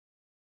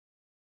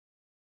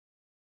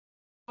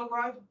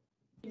right?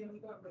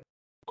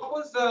 What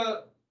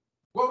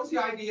was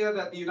the idea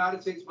that the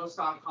United States must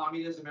stop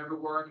communism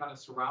everywhere and kind of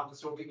surround the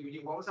Soviet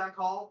Union? What was that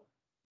called?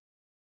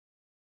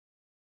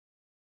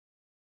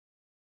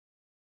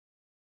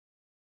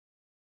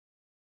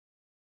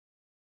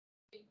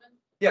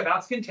 Yeah,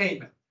 that's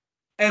containment.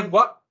 And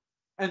what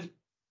was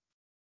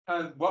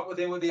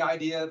they with the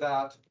idea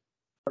that,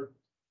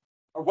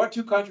 or what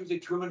two countries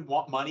did Truman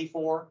want money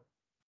for?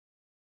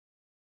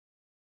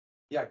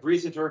 Yeah,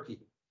 Greece and Turkey.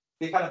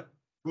 They kind of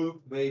moved.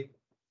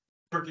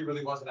 Turkey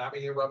really wasn't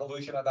having a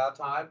revolution at that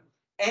time,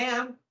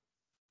 and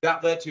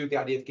that led to the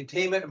idea of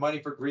containment and money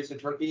for Greece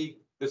and Turkey.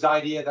 This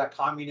idea that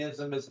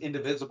communism is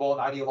indivisible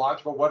and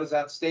ideological. What is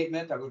that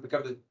statement that would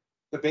become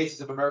the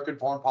basis of American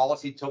foreign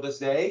policy till this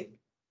day?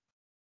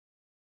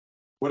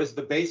 What is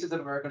the basis of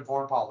American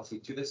foreign policy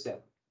to this day?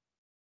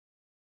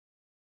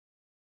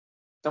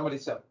 Somebody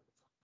said.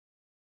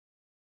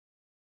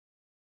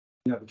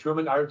 You know, the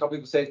Truman, I heard some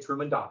people say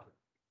Truman Doctrine.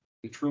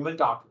 The Truman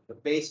Doctrine, the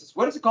basis.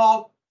 What is it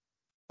called?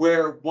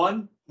 Where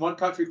one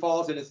country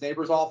falls and its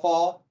neighbors all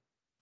fall?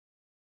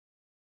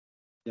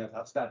 Yeah,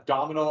 that's that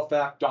domino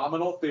effect,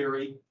 domino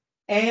theory.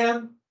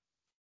 And,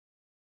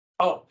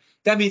 oh,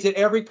 that means that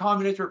every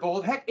communist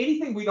revolt, heck,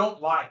 anything we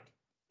don't like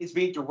is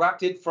being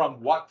directed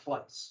from what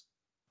place?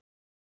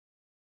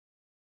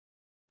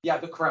 Yeah,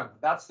 the Kremlin.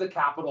 That's the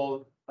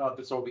capital of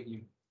the Soviet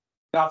Union.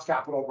 That's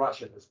capital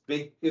Russia. This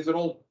big is an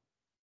old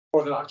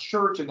Orthodox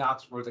church, and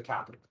that's where the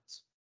capital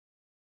is.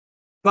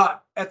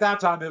 But at that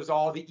time, it was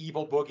all the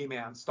evil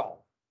boogeyman Stalin.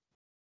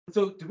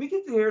 So did we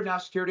get to hear National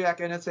Security Act,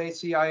 NSA,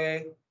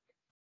 CIA?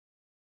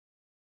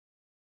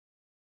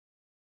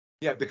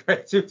 Yeah, the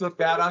gray suits look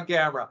bad on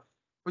camera.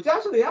 Which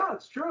actually, yeah,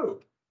 it's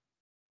true.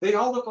 They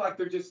all look like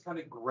they're just kind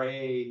of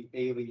gray,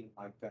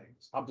 alien-like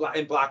things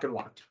in black and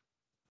white.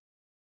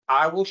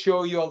 I will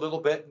show you a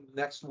little bit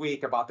next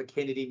week about the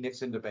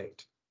Kennedy-Nixon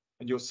debate.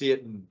 And you'll see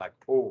it in like,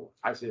 oh,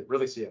 I see it,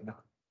 really see it now.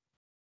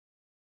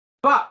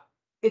 But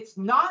it's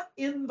not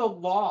in the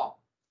law.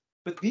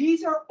 But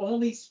these are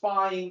only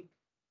spying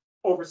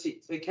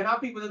overseas. They cannot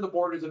be within the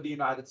borders of the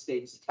United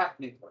States,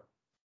 technically.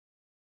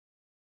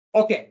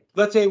 Okay,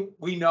 let's say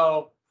we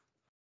know,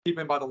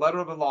 even by the letter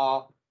of the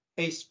law,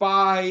 a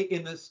spy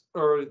in this,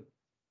 or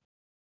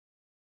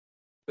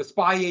the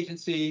spy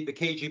agency, the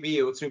KGB,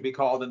 it would soon be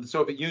called, in the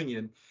Soviet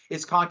Union,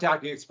 is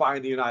contacting a spy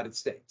in the United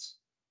States.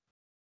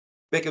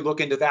 They can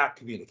look into that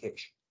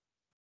communication,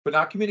 but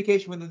not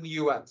communication within the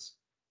US.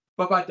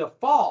 But by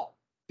default,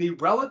 the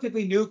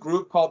relatively new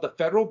group called the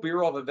Federal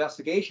Bureau of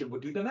Investigation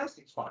would do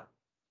domestic spying.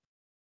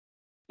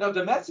 Now,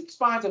 domestic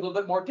spying is a little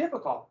bit more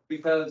difficult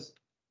because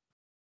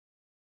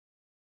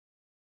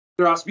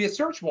there has to be a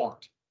search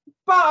warrant,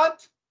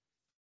 but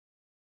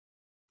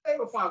they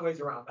will find ways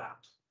around that.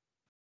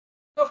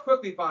 They'll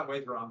quickly find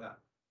ways around that.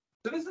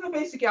 So these are the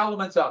basic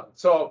elements of it.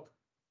 So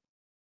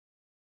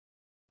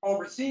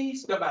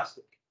overseas,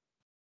 domestic.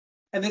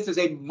 And this is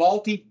a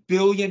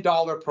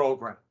multi-billion-dollar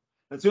program.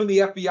 And soon the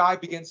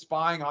FBI begins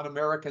spying on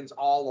Americans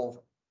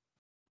all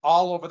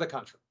over the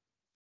country,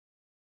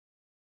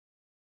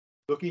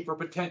 looking for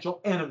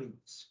potential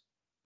enemies.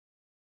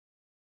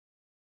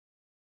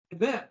 And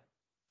then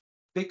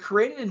they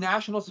created a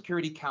National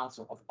Security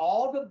Council of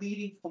all the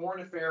leading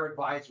foreign affairs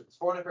advisors.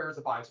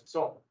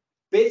 So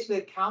basically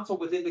a council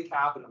within the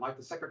cabinet, like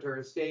the Secretary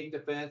of State,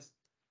 Defense,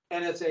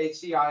 NSA,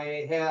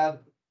 CIA head,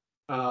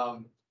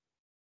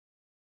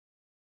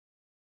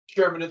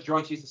 chairman of the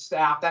Joint Chiefs of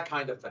Staff, that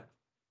kind of thing.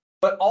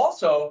 But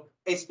also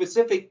a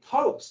specific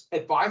post,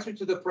 advisor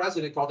to the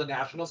president, called the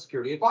National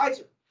Security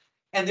Advisor.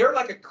 And they're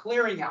like a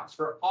clearinghouse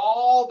for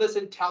all this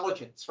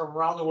intelligence from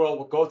around the world.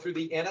 Will go through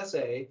the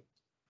NSA,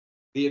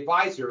 the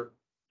advisor,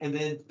 and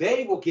then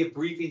they will give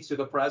briefings to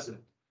the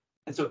president.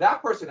 And so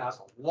that person has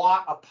a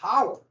lot of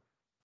power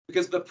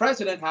because the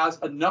president has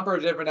a number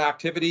of different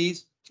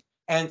activities.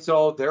 And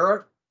so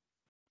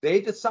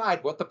they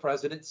decide what the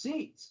president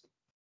sees.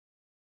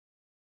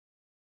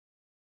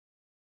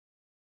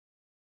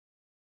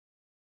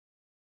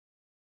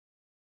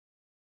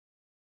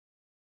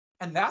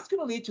 And that's going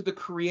to lead to the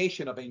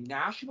creation of a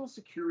national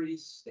security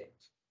state.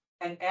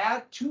 And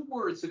add two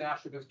words to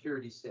national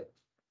security state.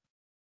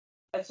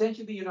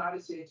 Essentially, the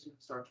United States would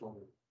start total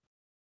war.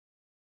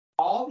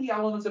 All the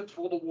elements of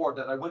total war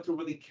that I went through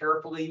really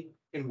carefully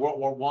in World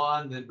War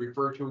I, then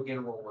referred to again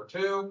in World War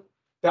II,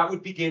 that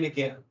would begin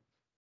again.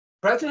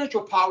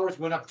 Presidential powers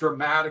went up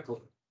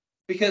dramatically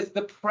because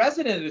the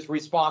president is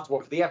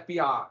responsible for the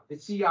FBI, the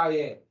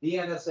CIA, the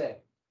NSA,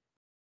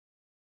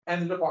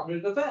 and the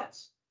Department of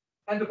Defense,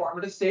 and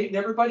Department of State, and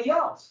everybody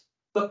else.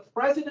 The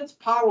president's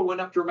power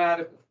went up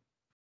dramatically.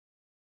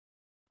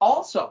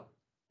 Also,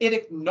 it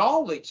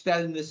acknowledged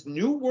that in this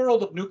new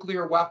world of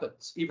nuclear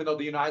weapons, even though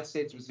the United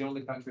States was the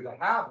only country that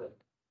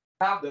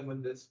have them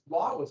when this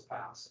law was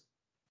passed,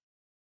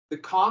 the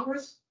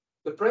Congress,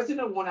 the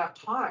president won't have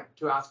time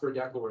to ask for a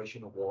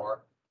declaration of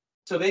war,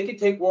 so they can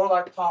take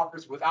warlike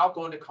powers without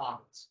going to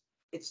Congress.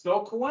 It's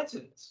no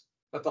coincidence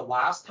that the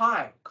last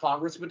time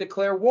Congress would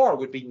declare war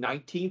would be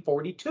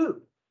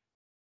 1942.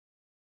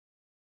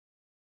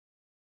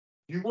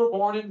 You were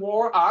born in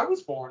war. I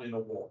was born in a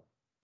war.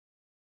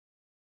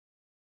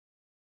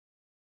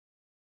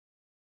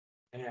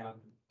 And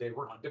they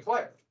were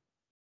undeclared.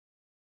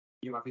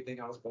 You might be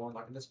thinking I was born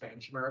like in the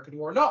Spanish-American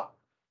War. No,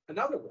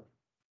 another war.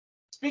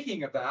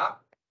 Speaking of that,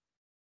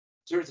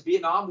 so there's a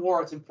Vietnam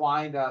War. It's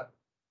implying that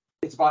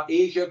it's about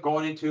Asia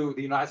going into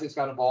the United States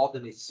got involved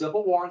in a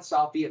civil war in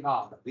South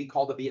Vietnam that we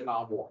call the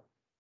Vietnam War.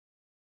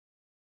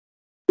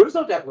 There was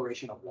no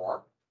declaration of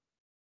war.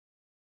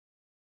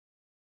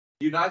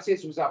 The United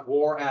States was at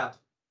war at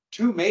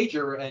 2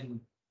 major and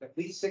at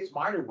least 6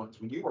 minor ones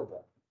when you were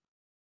born.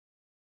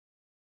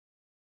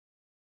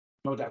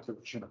 No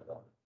declaration of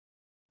war.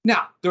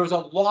 Now, there was a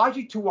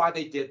logic to why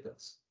they did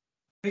this.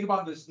 Think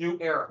about this new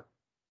era.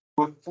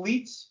 With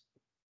fleets,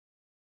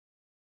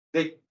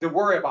 they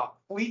worry about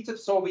fleets of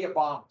Soviet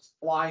bombers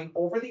flying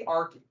over the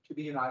Arctic to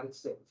the United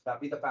States.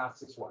 That'd be the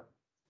fastest way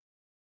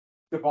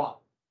to bomb.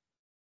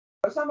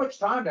 That's not much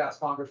time to ask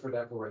Congress for a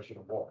declaration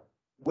of war.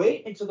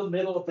 Wait until the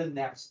middle of the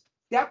next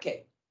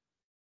decade.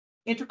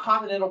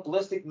 Intercontinental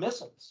ballistic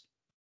missiles.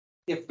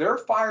 If they're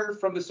fired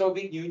from the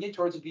Soviet Union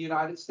towards the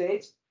United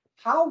States,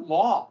 how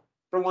long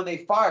from when they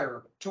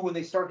fire to when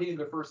they start hitting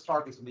their first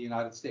targets in the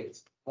United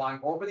States, flying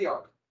over the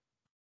Arctic?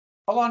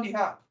 How long do you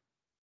have?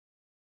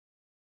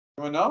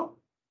 Anyone know?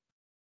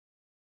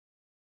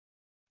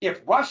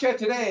 If Russia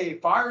today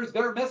fires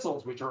their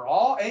missiles, which are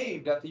all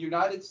aimed at the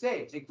United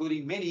States,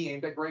 including many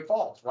aimed at Great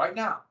Falls right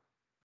now,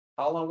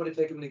 how long would it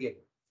take them to get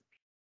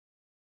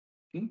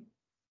here?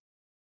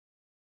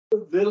 A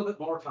little bit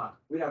more time.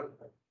 We'd have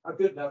a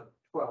good enough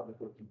 12 to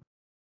 14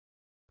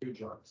 2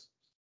 jars.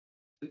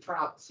 The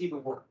travel, it's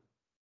even worse.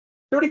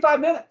 35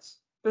 minutes.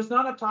 There's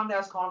not enough time to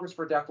ask Congress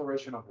for a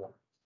declaration of war.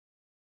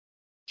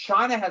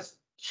 China has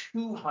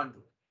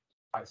 200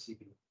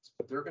 ICBMs,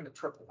 but they're going to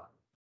triple that.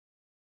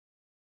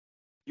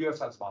 U.S.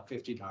 has about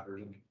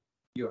 1,500, and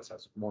the U.S.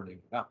 has more than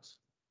anyone else.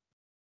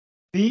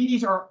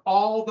 These are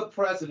all the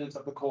presidents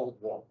of the Cold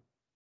War.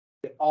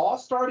 It all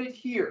started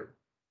here,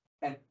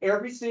 and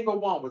every single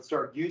one would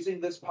start using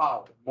this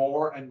power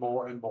more and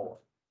more and more.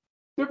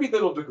 There'd be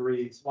little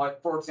degrees,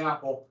 like, for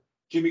example,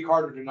 Jimmy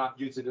Carter did not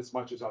use it as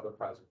much as other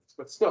presidents,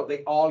 but still,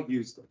 they all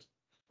used it.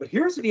 But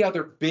here's the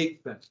other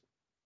big thing.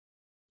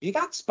 You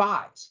got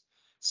spies.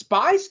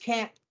 Spies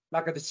can't,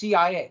 like the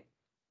CIA,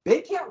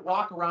 they can't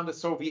walk around the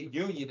Soviet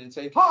Union and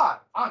say, hi,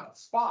 I'm a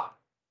spy.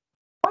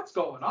 What's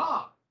going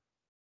on?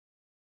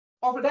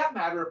 Or for that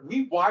matter, if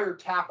we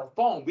wiretap a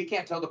phone, we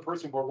can't tell the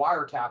person we're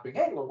wiretapping,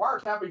 hey, we're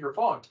wiretapping your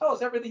phone. Tell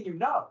us everything you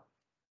know.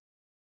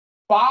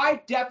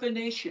 By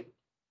definition,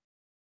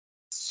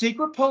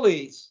 secret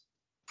police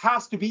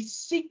has to be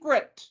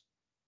secret.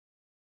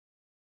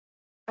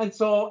 And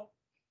so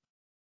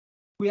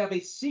we have a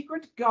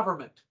secret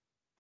government.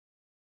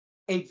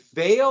 A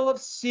veil of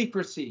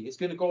secrecy is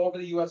going to go over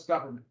the U.S.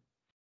 government,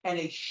 and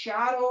a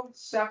shadow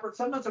separate,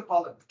 sometimes they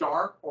call it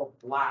dark or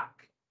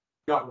black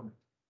government.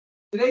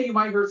 Today, you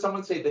might hear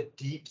someone say the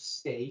deep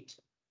state,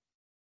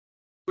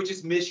 which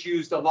is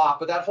misused a lot,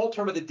 but that whole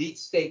term of the deep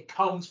state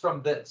comes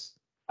from this,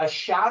 a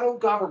shadow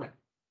government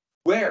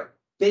where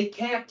they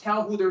can't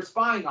tell who they're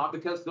spying on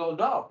because they'll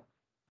know.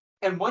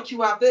 And once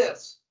you have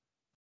this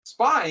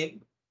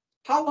spying,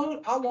 how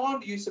long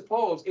do you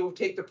suppose it would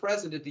take the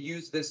president to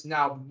use this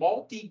now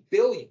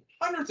multi-billion,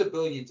 hundreds of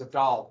billions of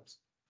dollars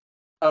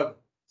of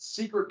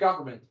secret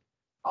government?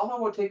 How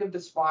long would it take him to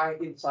spy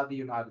inside the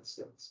United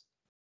States?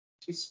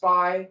 To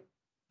spy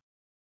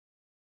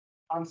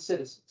on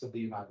citizens of the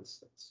United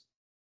States?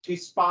 To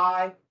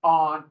spy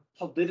on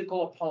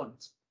political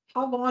opponents?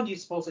 How long do you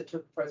suppose it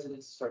took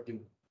presidents to start doing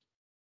it?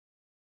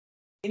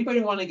 Anybody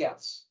want to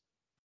guess?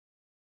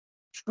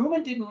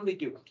 Truman didn't really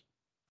do it.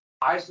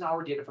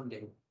 Eisenhower did it from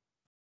day one.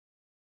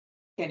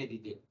 Kennedy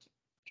did it.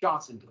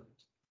 Johnson did it.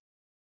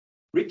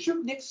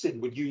 Richard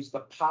Nixon would use the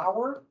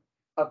power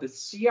of the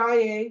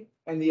CIA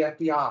and the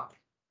FBI,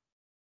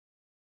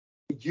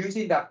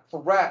 using that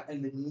threat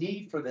and the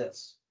need for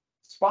this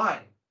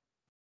spying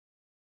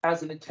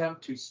as an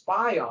attempt to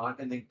spy on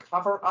and then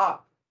cover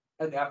up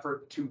an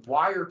effort to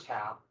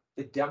wiretap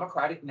the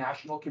Democratic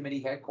National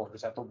Committee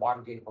headquarters at the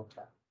Watergate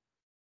Hotel.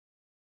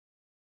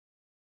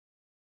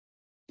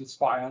 To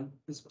spy on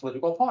his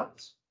political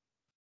opponents.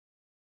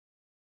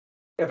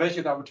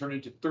 Eventually, that would turn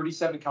into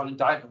 37-count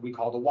indictment we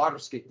call the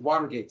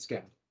Watergate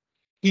scandal.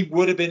 He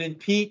would have been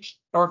impeached,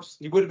 or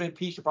he would have been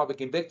impeached or probably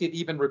convicted.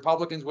 Even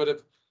Republicans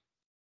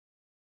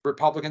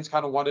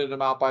kind of wanted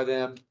him out by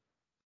then,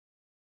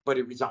 but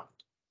he resigned.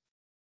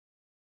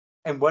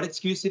 And what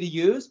excuse did he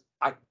use?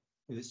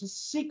 This is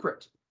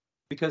secret,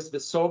 because the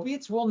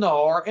Soviets will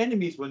know, our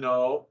enemies will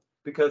know,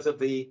 because of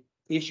the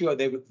issue of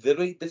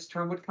this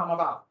term would come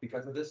about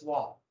because of this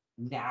law,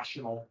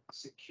 national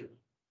security.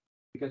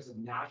 Because of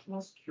national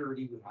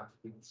security, we have to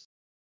be.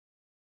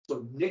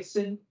 So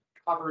Nixon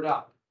covered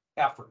up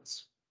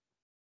efforts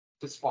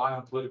to spy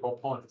on political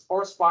opponents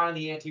or spy on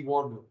the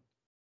anti-war movement.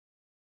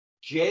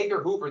 J.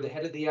 Edgar Hoover, the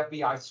head of the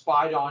FBI,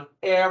 spied on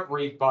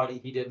everybody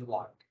he didn't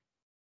like,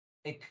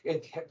 and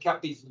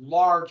kept these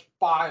large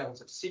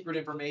files of secret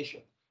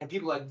information, and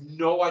people had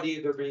no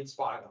idea they're being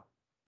spied on.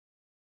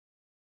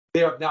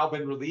 They have now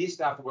been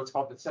released after what's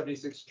called the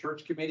 76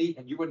 Church Committee,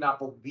 and you would not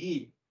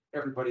believe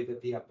everybody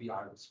that the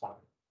FBI was firing.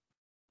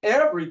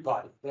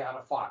 Everybody they had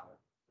a file.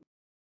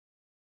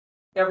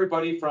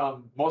 Everybody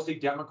from mostly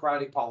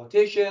Democratic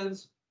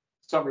politicians,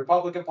 some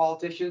Republican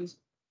politicians,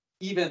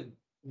 even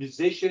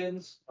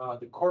musicians,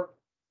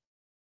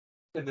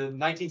 in the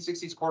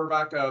 1960s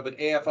quarterback of an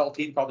AFL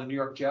team called the New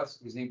York Jets,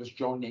 his name was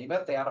Joe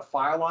Namath, they had a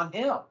file on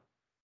him.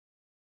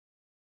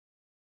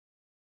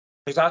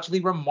 It's actually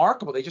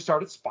remarkable. They just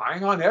started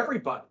spying on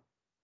everybody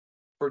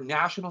for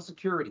national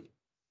security.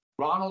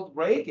 Ronald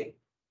Reagan,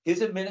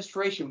 his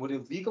administration would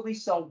illegally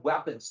sell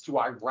weapons to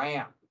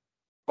Iran,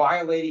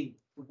 violating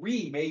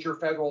 3 major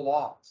federal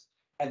laws,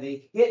 and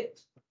they hid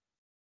it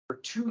for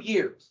 2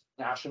 years,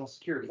 national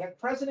security. And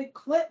President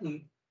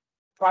Clinton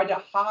tried to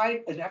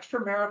hide an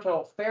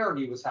extramarital affair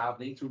he was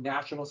having through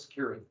national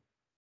security.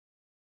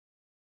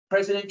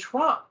 President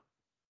Trump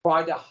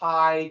tried to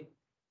hide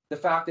the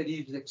fact that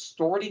he was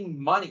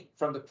extorting money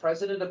from the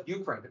president of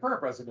Ukraine, the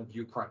current president of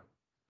Ukraine.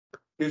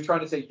 He was trying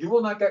to say, you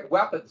will not get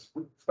weapons,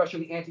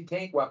 especially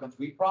anti-tank weapons,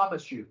 we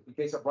promise you, in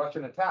case of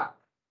Russian attack.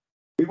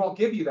 We won't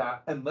give you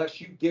that unless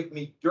you give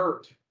me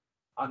dirt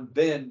on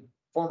then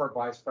former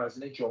Vice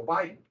President Joe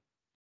Biden.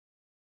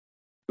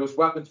 Those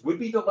weapons would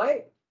be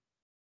delayed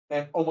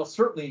and almost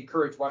certainly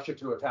encourage Russia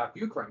to attack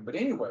Ukraine. But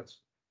anyways,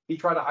 he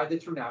tried to hide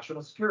it through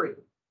national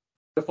security.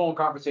 The phone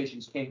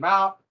conversations came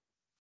out.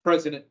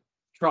 President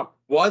Trump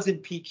was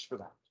impeached for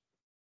that.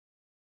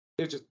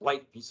 It was just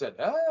blatant. He said,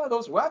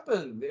 those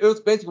weapons. It was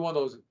basically one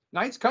of those,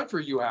 nice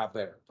country you have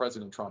there,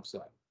 President Trump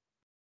said.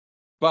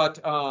 But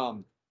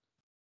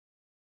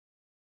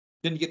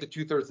didn't get the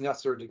 2/3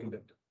 necessary to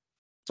convict him.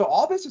 So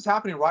all this is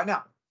happening right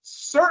now.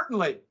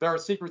 Certainly, there are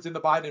secrets in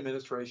the Biden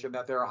administration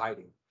that they're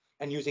hiding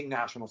and using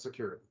national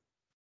security.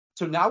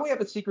 So now we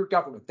have a secret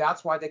government.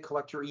 That's why they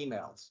collect your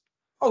emails.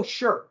 Oh,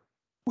 sure.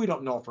 We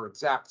don't know for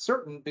exact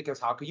certain because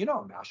how can you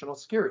know? National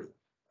security.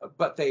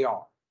 But they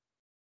are.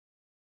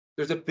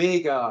 There's a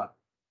big data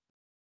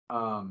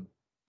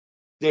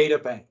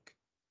bank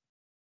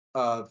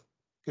of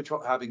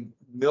control, having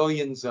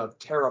millions of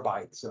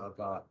terabytes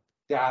of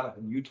data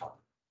in Utah.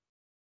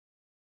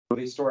 So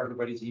they store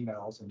everybody's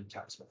emails and the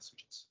text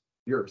messages,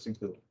 yours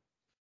included.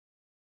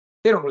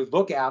 They don't really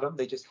look at them,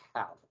 they just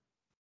have them.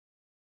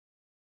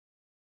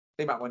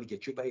 They might want to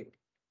get you later.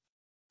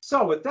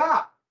 So with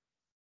that,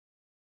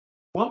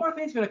 one more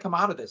thing's going to come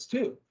out of this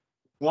too.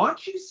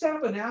 Once you set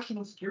up a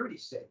national security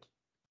state,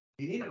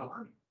 you need an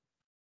army.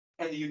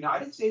 And the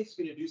United States is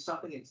going to do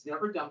something it's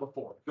never done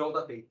before, build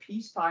up a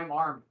peacetime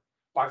army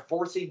by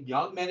forcing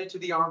young men into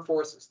the armed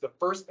forces, the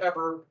first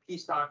ever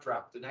peacetime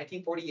draft, the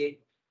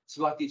 1948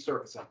 Selective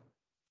Service Act.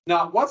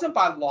 Now, it wasn't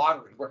by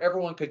lottery where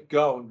everyone could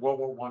go in World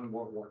War I and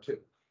World War II.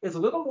 It's a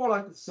little more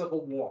like the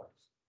Civil War,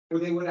 where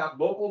they would have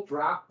local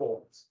draft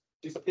boards,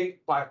 just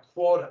picked by a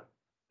quota.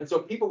 And so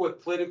people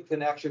with political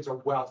connections or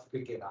wealth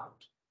could get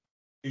out.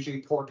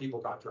 Usually poor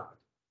people got drafted.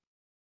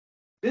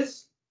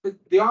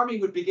 The army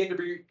would begin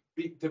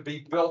to be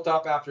built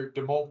up after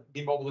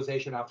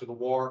demobilization after the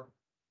war.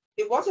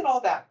 It wasn't all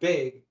that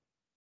big.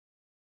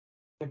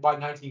 And by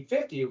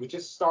 1950, it was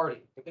just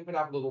starting. But they would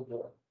have a little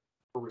war.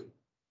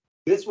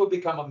 This would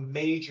become a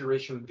major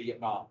issue in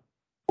Vietnam,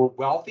 where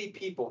wealthy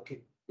people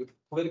with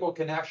political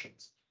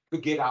connections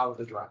could get out of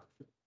the draft.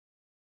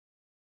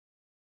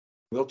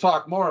 We'll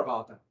talk more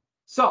about that.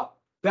 So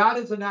that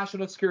is a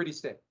national security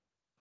state.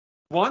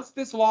 Once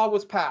this law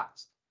was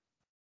passed,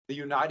 the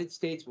United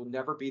States will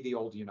never be the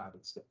old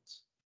United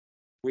States.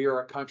 We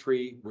are a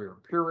country, we're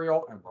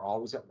imperial, and we're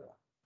always at war.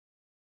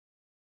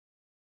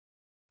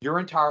 Your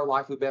entire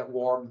life we've been at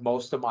war,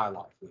 most of my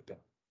life we've been.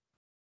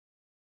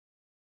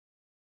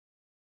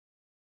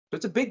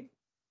 It's a big,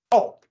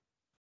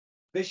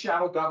 this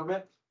shadow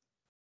government,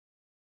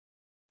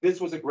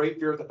 this was a great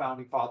fear of the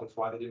founding fathers,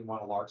 why they didn't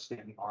want a large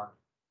standing army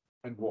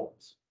and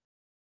wars.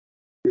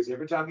 Because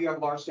every time you have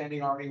a large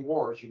standing army and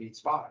wars, you need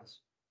spies.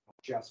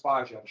 If you have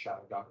spies, you have a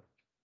shadow government.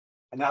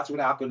 And that's what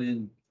happened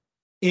in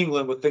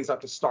England with things like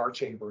the Star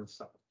Chamber and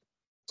stuff.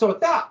 So with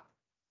that,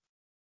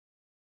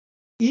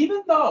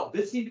 even though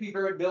this seemed to be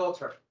very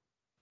military,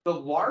 the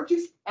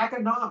largest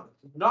economic,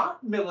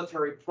 not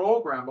military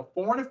program of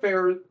foreign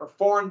affairs or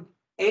foreign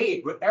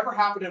aid would ever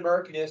happen in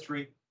American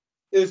history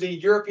is the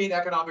European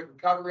Economic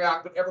Recovery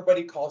Act, but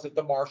everybody calls it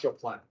the Marshall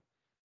Plan.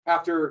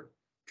 After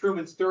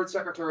Truman's third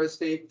Secretary of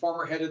State,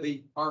 former head of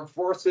the Armed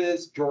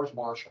Forces, George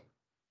Marshall.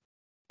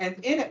 And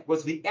in it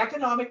was the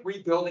economic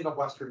rebuilding of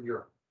Western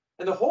Europe.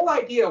 And the whole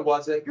idea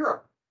was that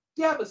Europe,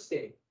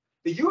 devastated.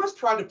 The US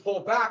tried to pull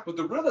back with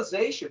the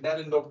realization that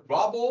in the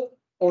rubble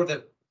or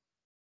the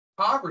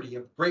poverty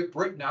of Great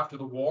Britain after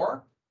the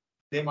war,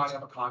 they might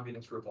have a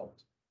communist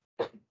revolt.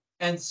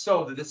 And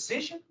so the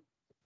decision,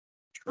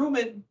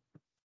 Truman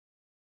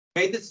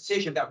made the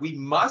decision that we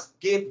must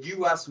give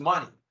US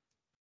money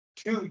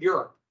to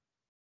Europe.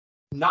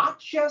 Not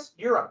just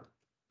Europe,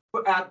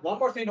 but add one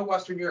more thing to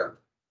Western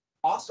Europe.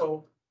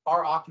 Also,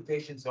 our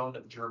occupation zone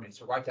of Germany,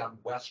 so right down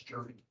West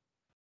Germany.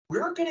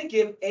 We're going to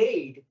give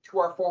aid to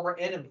our former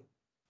enemy.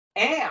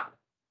 And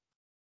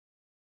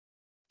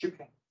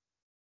Japan.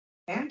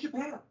 And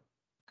Japan.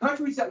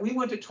 Countries that we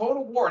went to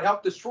total war and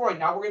helped destroy,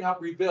 now we're going to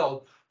help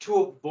rebuild to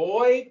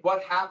avoid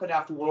what happened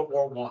after World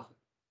War I.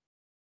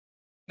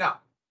 Now,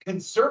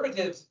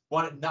 conservatives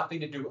wanted nothing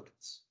to do with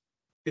this.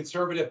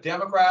 Conservative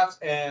Democrats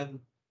and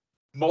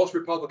most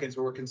Republicans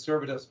who were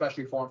conservative,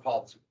 especially foreign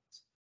policy.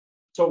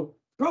 So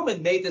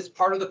Truman made this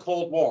part of the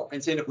Cold War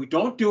and saying, if we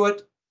don't do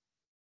it,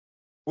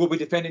 we'll be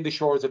defending the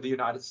shores of the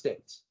United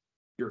States.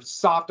 You're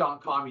soft on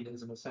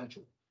communism,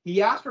 essentially.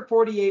 He asked for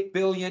 48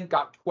 billion,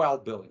 got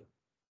 12 billion.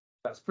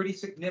 That's pretty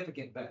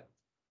significant then.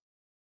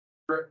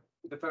 For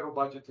the federal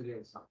budget today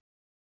is not.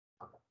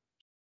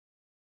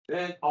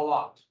 Then a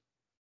lot.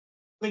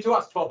 I mean, to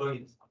us, 12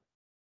 billion is not.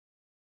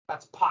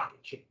 That's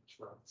pocket change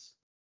for us.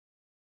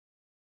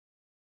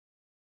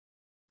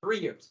 3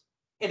 years.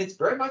 And it's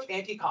very much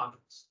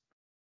anti-communist.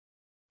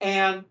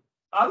 And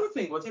other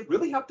thing was it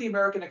really helped the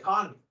American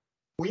economy.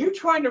 When you're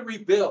trying to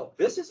rebuild,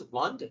 this is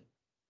London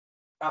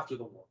after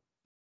the war.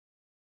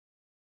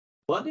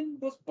 London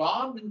was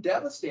bombed and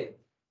devastated.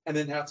 And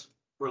then that's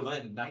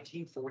Berlin in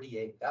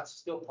 1948. That's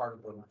still part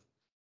of Berlin.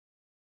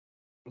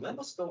 Berlin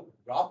was still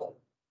rubble.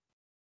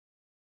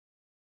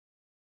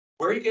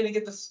 Where are you going to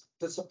get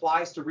the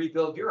supplies to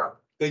rebuild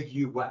Europe? The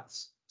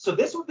US. So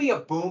this would be a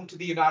boom to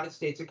the United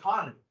States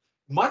economy.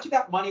 Much of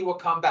that money will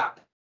come back.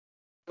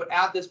 But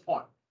at this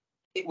point,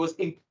 it was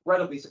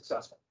incredibly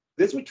successful.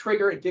 This would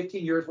trigger in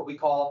 15 years what we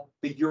call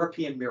the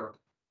European miracle.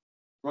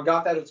 We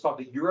got that, it's called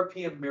the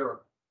European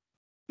miracle.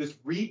 This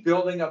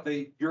rebuilding of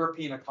the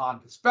European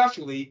economy,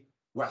 especially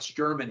West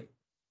Germany.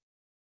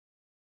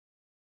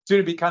 It's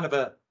going to be kind of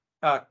a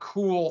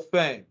cool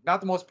thing.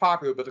 Not the most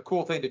popular, but the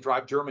cool thing to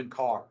drive German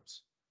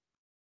cars.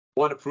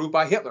 One approved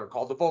by Hitler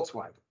called the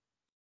Volkswagen.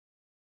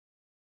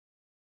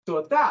 So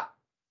at that,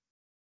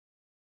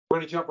 we're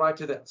going to jump right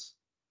to this.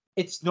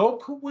 It's no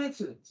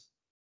coincidence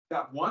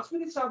that once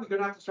we decide we're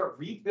going to have to start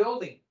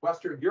rebuilding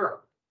Western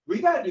Europe,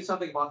 we got to do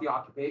something about the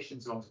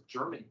occupation zones of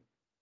Germany.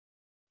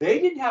 They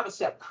didn't have a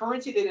set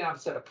currency, they didn't have a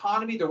set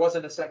economy, there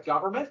wasn't a set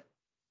government.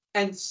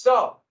 And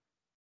so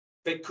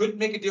they couldn't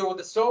make a deal with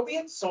the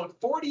Soviets. So in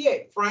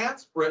 48,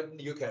 France, Britain,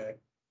 the UK,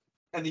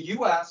 and the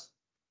US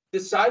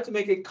decided to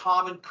make a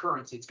common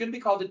currency. It's going to be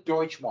called the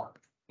Deutschmark,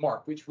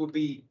 which will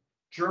be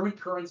German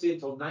currency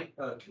until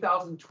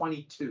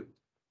 2022.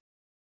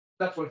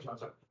 That's what I'm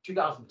sorry,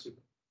 2002.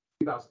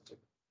 2002.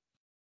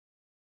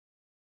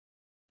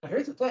 Now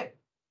here's the thing.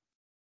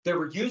 They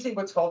were using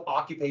what's called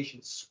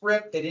occupation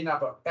script. They didn't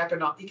have an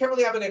economic, you can't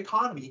really have an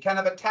economy. You can't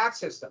have a tax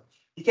system.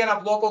 You can't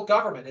have local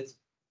government. It's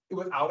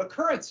without a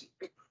currency.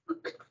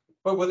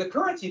 But with a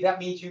currency, that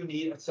means you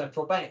need a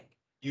central bank.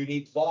 You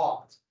need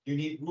laws. You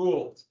need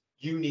rules.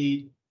 You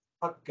need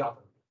a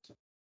government.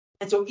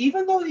 And so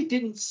even though they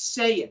didn't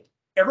say it,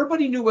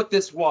 everybody knew what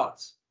this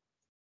was.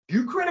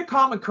 You create a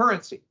common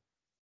currency.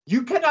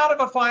 You cannot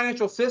have a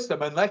financial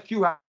system unless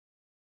you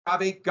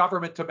have a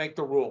government to make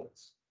the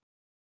rules.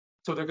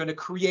 So they're going to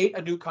create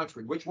a new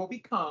country, which will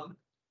become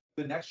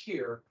the next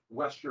year,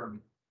 West Germany.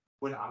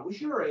 When I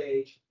was your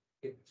age,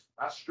 it was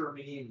West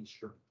Germany and East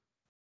Germany.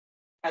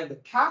 And the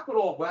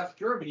capital of West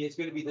Germany is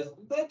going to be this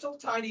little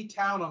tiny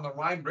town on the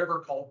Rhine River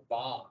called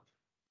Bonn.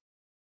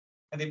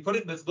 And they put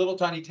it in this little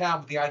tiny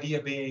town with the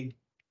idea being,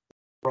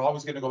 we're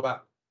always going to go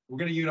back. We're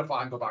going to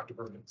unify and go back to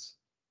Berlin. It's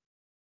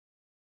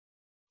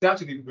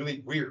actually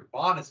really weird.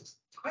 Bonn is this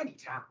tiny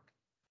town.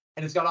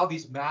 And it's got all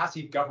these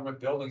massive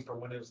government buildings for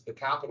when it was the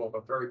capital of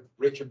a very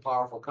rich and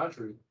powerful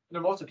country. And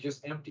they're mostly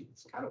just empty.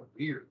 It's kind of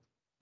weird.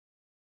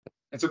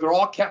 And so they're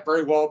all kept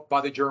very well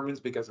by the Germans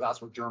because that's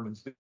what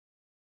Germans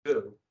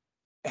do.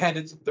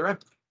 And they're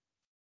empty.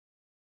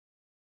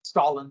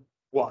 Stalin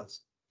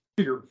was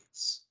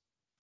furious.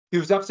 He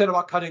was upset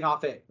about cutting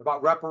off aid,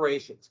 about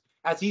reparations.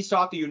 As he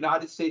sought the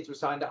United States was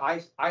trying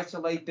to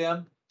isolate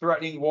them,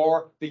 threatening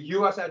war. The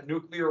US had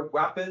nuclear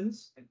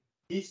weapons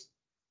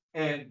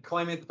and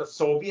claiming that the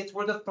Soviets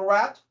were the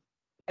threat.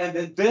 And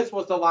then this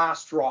was the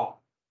last straw.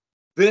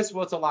 This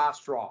was the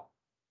last straw.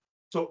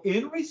 So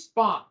in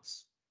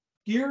response,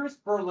 here's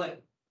Berlin.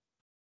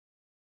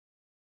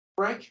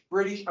 French,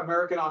 British,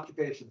 American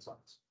occupation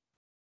zones.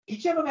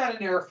 Each of them had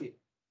an airfield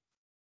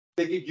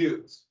they could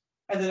use.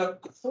 And then a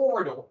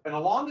corridor. And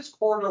along this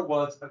corridor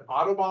was an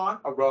autobahn,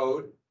 a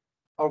road,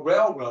 a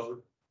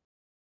railroad.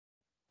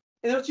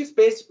 And it was just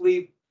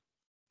basically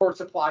for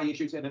supply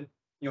issues. And then,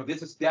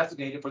 this is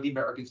designated for the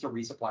Americans to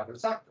resupply their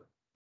sector.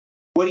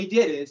 What he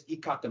did is he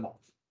cut them off.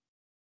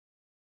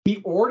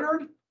 He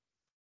ordered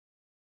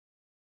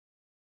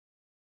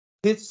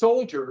his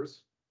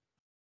soldiers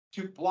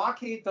to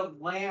blockade the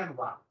land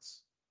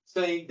routes,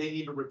 saying they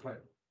need to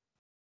repair,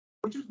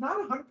 which was not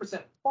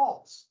 100%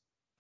 false.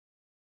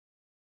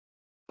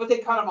 But they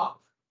cut them off.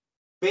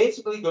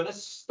 Basically going to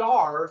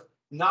starve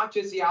not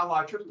just the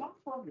Allied troops, not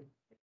for them.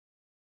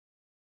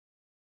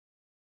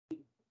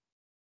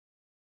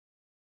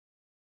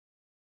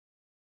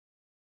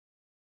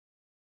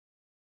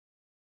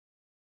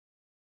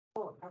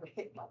 Oh, have a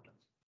hit moment.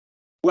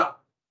 Well,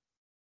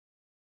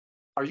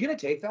 are you going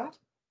to take that?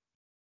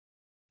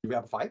 Do we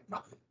have a fight?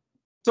 No.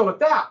 So with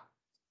that,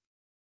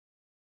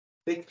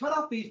 They cut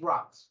off these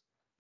routes.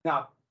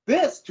 Now,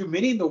 this, to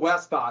many in the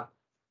West, thought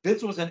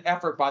this was an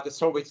effort by the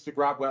Soviets to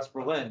grab West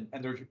Berlin,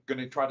 and they're going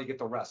to try to get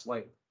the rest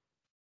later.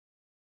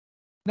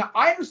 Now,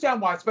 I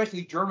understand why,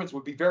 especially Germans,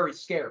 would be very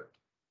scared.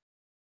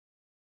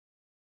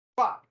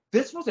 But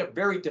this was a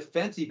very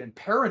defensive and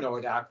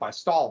paranoid act by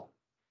Stalin.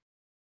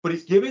 But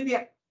he's giving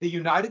the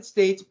United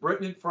States,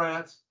 Britain, and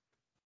France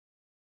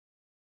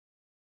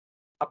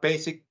a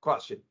basic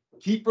question.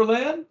 Keep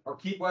Berlin or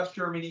keep West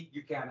Germany?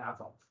 You can't have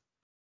both.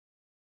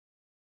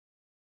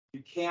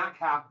 You can't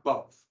have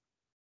both.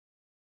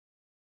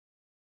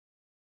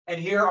 And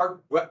here are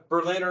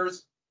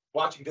Berliners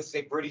watching this,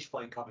 say, British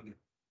plane coming in.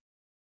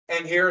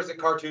 And here's a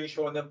cartoon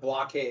showing them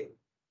blockade.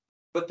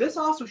 But this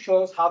also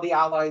shows how the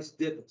Allies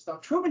did this. Now,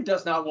 Truman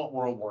does not want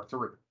World War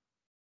III.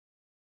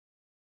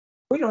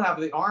 We don't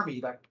have the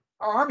army.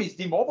 Our army is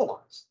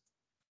demobilized.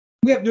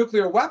 We have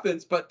nuclear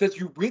weapons, but do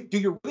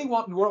you really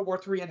want World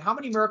War III? And how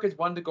many Americans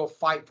wanted to go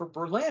fight for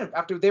Berlin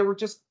after they were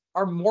just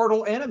our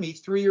mortal enemies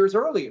 3 years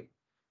earlier?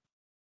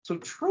 So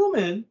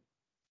Truman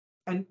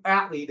and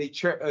Attlee,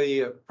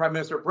 the Prime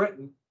Minister of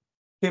Britain,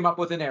 came up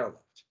with an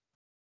airlift.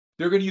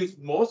 They're going to use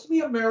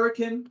mostly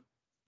American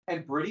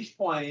and British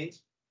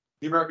planes.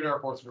 The American Air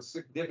Force was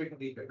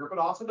significantly bigger, but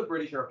also the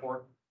British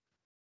airport.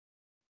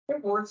 There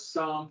were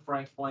some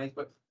French planes,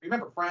 but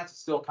remember, France is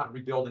still kind of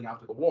rebuilding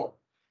after the war.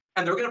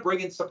 And they're going to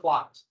bring in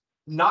supplies,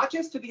 not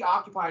just to the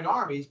occupying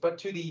armies, but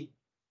to the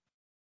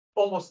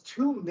almost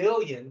 2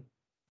 million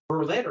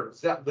Berliners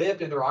that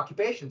lived in their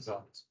occupation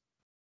zones.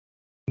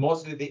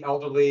 Mostly the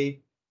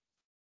elderly,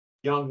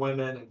 young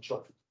women, and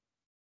children.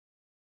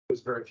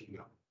 There's very few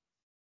young.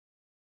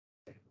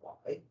 And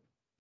why?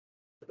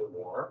 The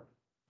war.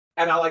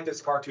 And I like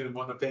this cartoon,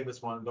 one of the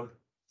famous ones,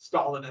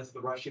 Stalin as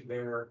the Russian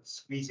bear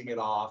squeezing it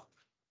off.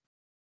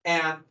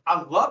 And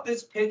I love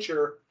this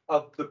picture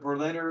of the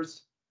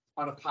Berliners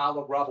on a pile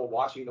of rubble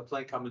watching the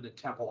plane come into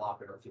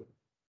Tempelhof airfield.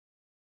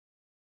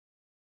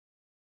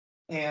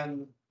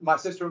 And my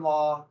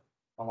sister-in-law,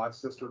 my wife's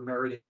sister,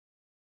 married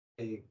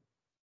a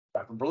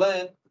guy from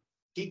Berlin.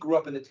 He grew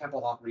up in the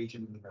Tempelhof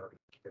region in the American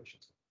occupation.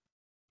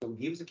 So when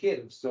he was a kid,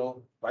 it was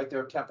still right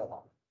there at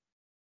Tempelhof.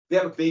 They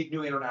have a big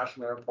new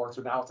international airport,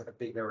 so now it's like a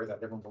big area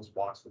that everyone goes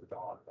walks with the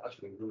dog.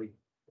 Actually, really,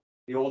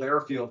 the old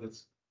airfield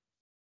is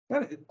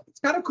it's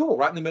kind of cool,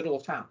 right in the middle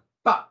of town.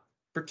 But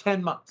for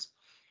 10 months,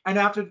 and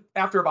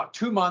after about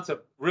 2 months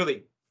of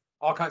really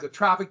all kinds of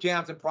traffic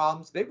jams and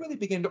problems, they really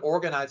begin to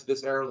organize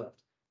this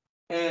airlift.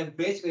 And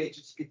basically, it's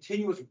just a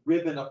continuous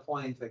ribbon of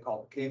planes, they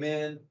call it. Came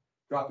in,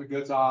 dropped their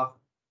goods off,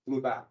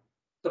 flew back.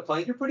 The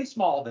planes are pretty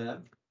small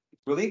then,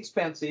 really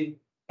expensive,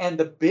 and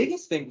the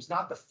biggest thing was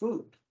not the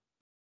food.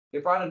 They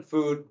brought in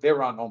food. They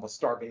were on almost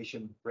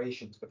starvation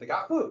rations, but they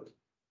got food.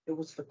 It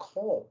was the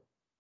coal,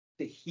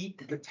 the heat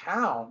of the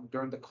town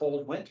during the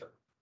cold winter.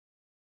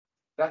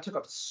 That took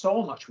up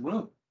so much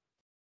room.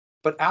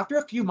 But after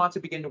a few months,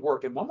 it began to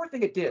work. And one more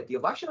thing it did, the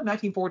election of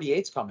 1948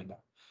 is coming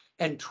up.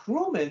 And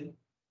Truman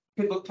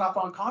could look tough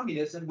on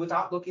communism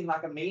without looking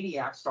like a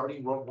maniac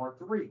starting World War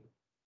III.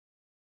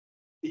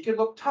 He could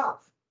look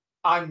tough.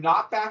 I'm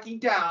not backing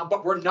down,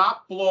 but we're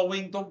not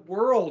blowing the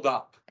world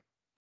up.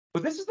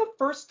 But this is the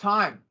first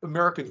time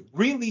Americans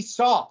really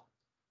saw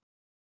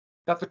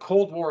that the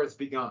Cold War has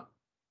begun.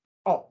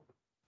 Oh,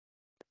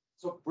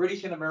 so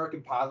British and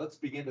American pilots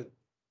began to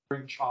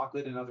bring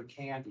chocolate and other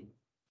candy,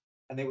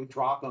 and they would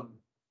drop them,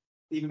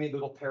 even made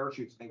little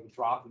parachutes, and they would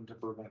drop them to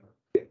Berlin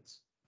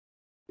kids.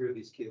 Here are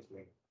these kids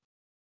waiting.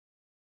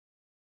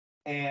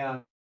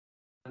 And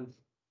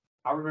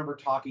I remember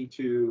talking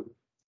to,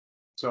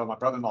 so my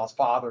brother-in-law's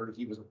father,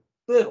 he was a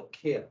little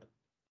kid.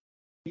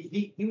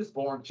 He was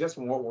born just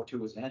when World War II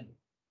was ending.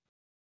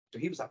 So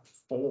he was like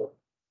 4.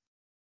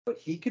 But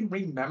he can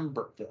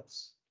remember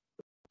this.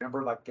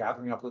 Remember like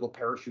gathering up little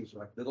parachutes,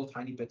 like little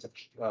tiny bits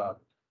of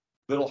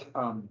little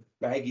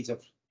baggies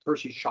of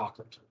Hershey's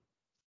chocolate.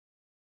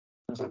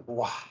 I was like,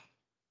 wow,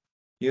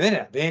 you didn't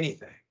have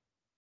anything.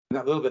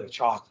 That little bit of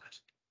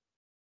chocolate.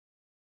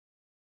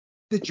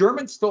 The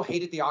Germans still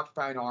hated the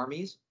occupying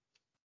armies,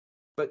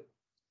 but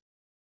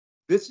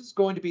this is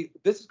going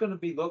to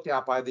be looked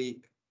at by the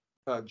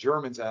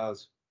Germans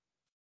as,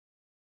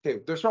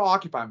 okay, they're still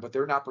occupying, but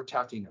they're not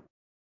protecting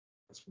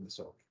us from the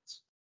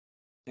Soviets.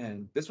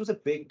 And this was a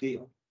big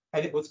deal,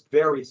 and it was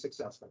very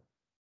successful.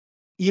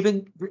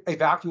 Even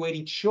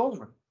evacuating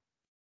children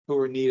who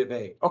were in need of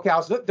aid. Okay,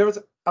 there was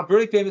a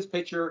really famous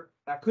picture.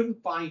 I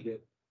couldn't find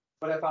it,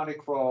 but I found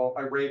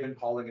a raven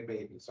calling a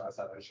baby. So I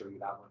thought I'd show you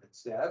that one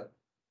instead.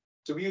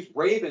 So we use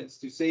ravens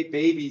to save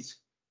babies,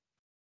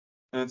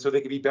 and so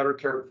they can be better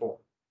cared for.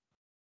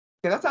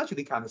 Okay, that's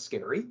actually kind of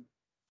scary.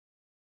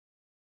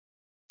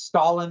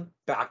 Stalin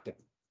backed him.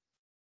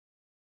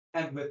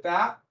 And with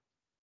that,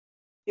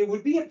 it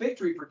would be a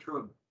victory for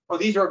Truman. Oh,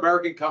 these are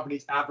American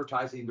companies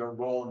advertising their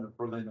role in the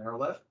Berlin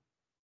airlift.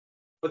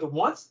 But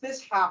once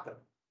this happened,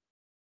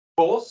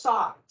 both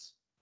sides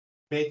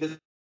made this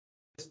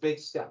big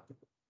step.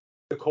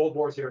 The Cold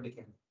War is here and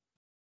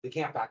they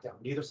can't back down,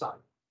 neither side.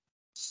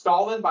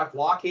 Stalin, by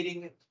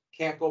blockading it,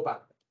 can't go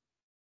back.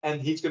 And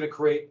he's going to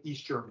create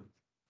East Germany.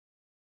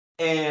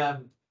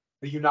 and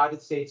the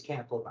United States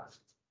can't go back.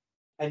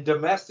 And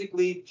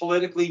domestically,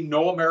 politically,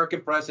 no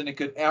American president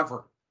could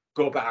ever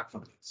go back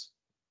from this.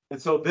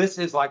 And so this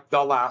is like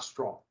the last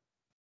straw.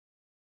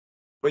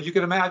 But you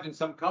can imagine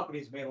some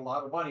companies made a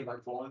lot of money, like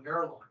Boeing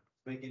Airlines,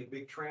 making a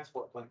big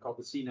transport plane called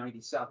the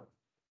C-97.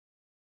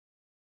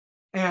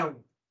 And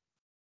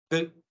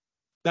the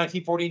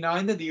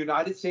 1949, then the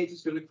United States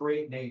is going to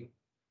create NATO,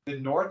 the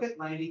North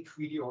Atlantic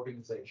Treaty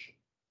Organization.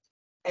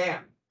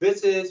 And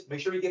this is, make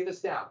sure you get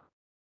this down,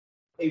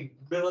 a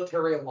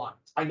military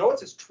alliance. I know it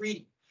says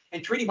treaty,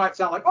 and treaty might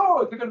sound like,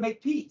 oh, they're going to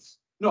make peace.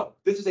 No,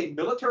 this is a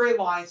military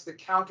alliance to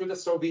counter the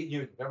Soviet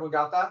Union. Everyone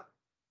got that?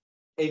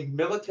 A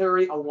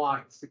military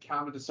alliance to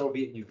counter the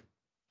Soviet Union.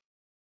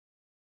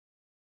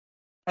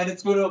 And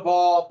it's going to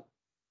involve,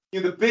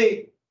 the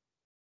big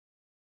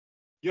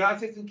United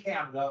States and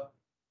Canada,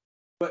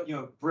 but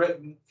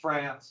Britain,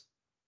 France.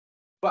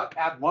 But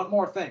add one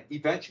more thing.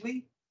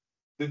 Eventually,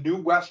 the new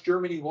West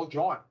Germany will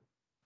join.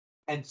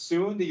 And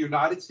soon the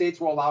United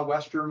States will allow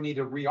West Germany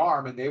to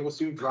rearm, and they will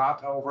soon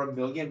draft over 1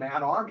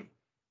 million-man army.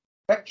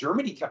 In fact,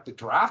 Germany kept the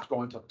draft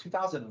going until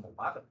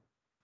 2011.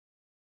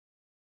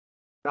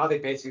 Now they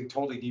basically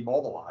totally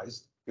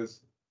demobilized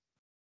because.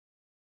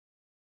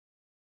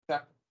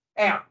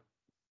 And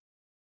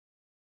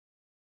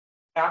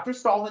after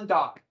Stalin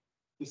died,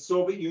 the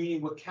Soviet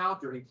Union would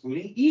counter,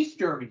 including East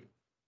Germany,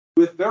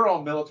 with their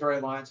own military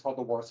alliance called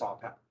the Warsaw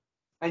Pact.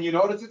 And you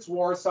notice it's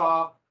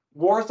Warsaw.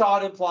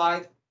 Warsaw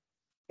implied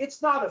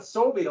it's not a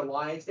Soviet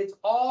alliance. It's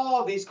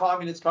all these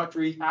communist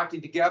countries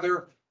acting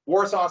together.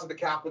 Warsaw's the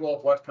capital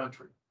of what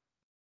country?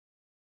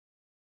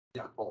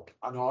 Yeah, Poland.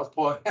 I know I was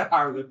pulling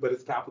Ireland, but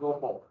it's capital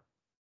of Poland.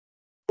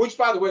 Which,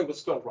 by the way, was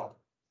still wrong.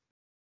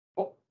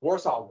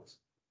 Warsaw was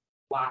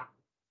black.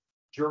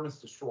 Germans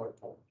destroyed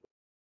Poland.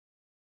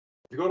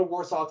 If you go to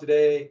Warsaw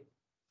today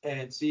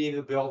and see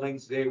the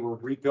buildings, they were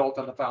rebuilt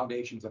on the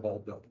foundations of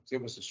old buildings.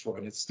 It was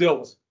destroyed. It still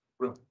was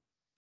ruined.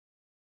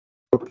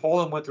 But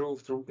Poland went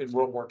through in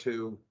World War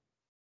II.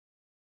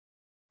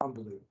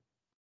 Unbelievable.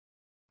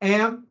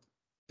 And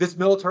this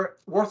military,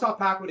 Warsaw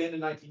Pact would end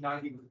in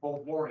 1990 with the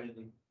Cold War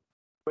ending,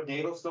 but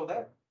NATO's still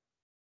there.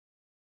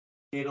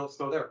 NATO's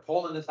still there.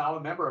 Poland is now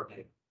a member of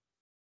NATO.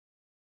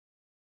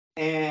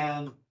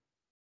 And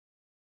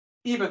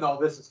even though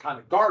this is kind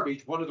of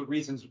garbage, one of the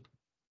reasons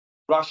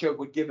Russia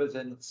would give us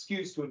an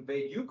excuse to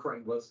invade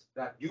Ukraine was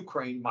that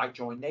Ukraine might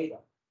join NATO.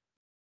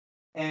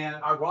 And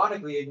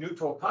ironically, a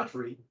neutral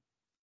country,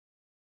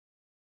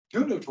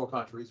 two neutral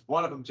countries,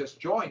 one of them just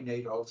joined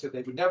NATO, said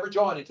they would never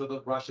join until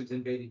the Russians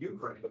invaded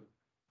Ukraine.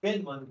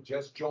 Finland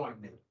just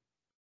joined NATO.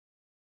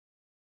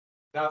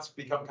 That's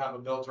become kind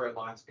of a military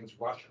alliance against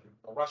Russia.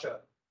 Russia,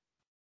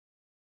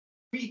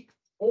 weak,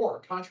 poor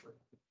country.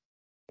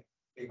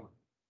 Big one.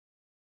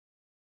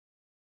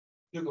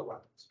 Nuclear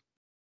weapons.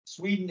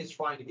 Sweden is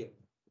trying to get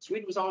them.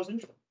 Sweden was always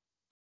neutral.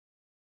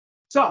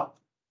 So, a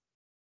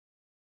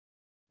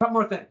couple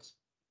more things.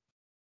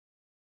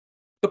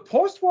 The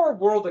post-war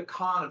world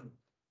economy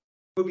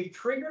will be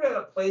triggered at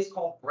a place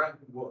called Bretton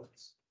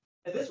Woods.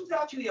 And this was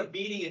actually a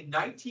meeting in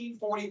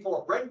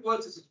 1944. Bretton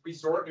Woods is a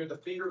resort near the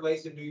Finger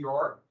Lakes in New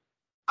York.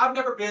 I've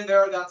never been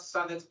there. That's the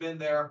son that's been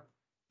there.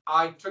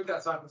 I took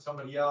that son from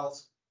somebody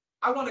else.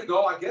 I want to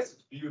go. I guess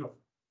it's beautiful.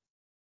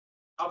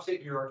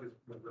 Upstate New York is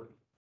really.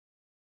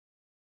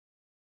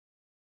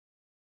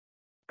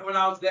 And when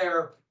I was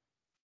there,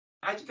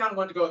 I just kind of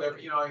wanted to go there.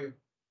 But,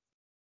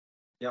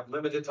 you have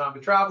limited time to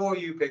travel.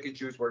 You pick and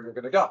choose where you're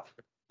going to go.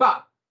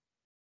 But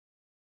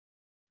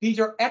these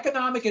are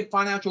economic and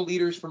financial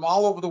leaders from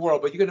all over the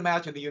world. But you can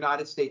imagine the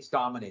United States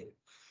dominated.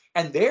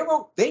 And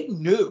they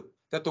knew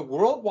that the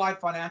worldwide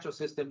financial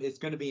system is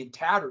going to be in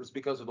tatters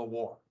because of the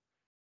war.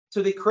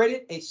 So they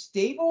created a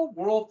stable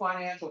world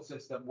financial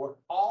system where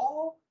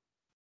all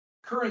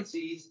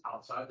currencies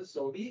outside the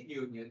Soviet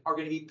Union are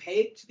going to be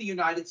paid to the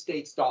United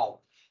States dollar,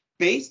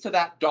 based to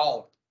that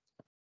dollar,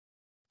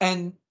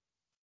 and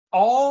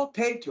all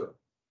paid to it.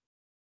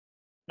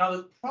 Now,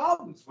 there's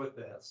problems with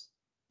this,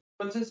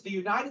 but since the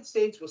United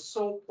States was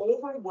so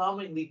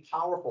overwhelmingly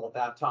powerful at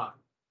that time,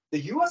 the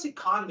US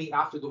economy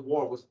after the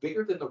war was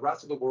bigger than the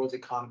rest of the world's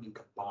economy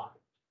combined.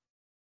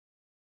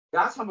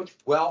 That's how much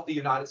wealth the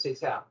United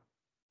States had.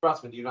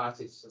 Trust me, the United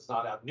States does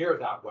not have near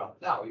that wealth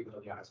now, even though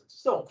the United States is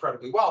still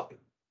incredibly wealthy.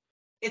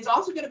 It's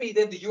also going to be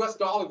then the US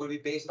dollar will be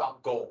based on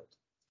gold.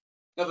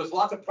 Now, there's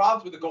lots of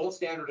problems with the gold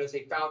standard as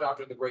they found out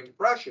during the Great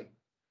Depression,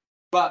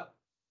 but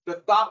the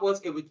thought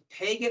was it would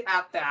peg it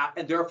at that,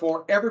 and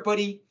therefore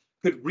everybody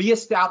could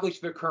reestablish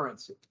their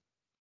currency.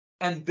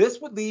 And this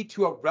would lead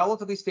to a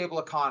relatively stable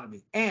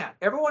economy. And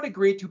everyone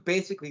agreed to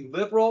basically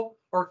liberal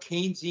or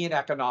Keynesian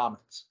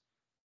economics.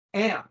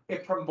 And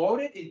it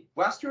promoted in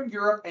Western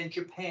Europe and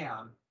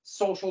Japan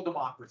social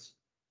democracy.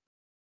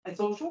 And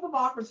social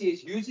democracy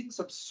is using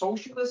some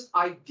socialist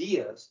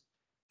ideas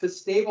to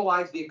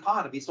stabilize the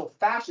economy so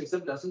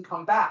fascism doesn't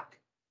come back.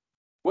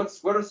 What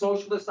are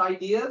socialist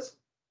ideas?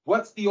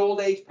 What's the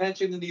old age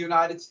pension in the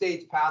United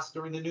States passed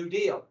during the New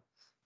Deal?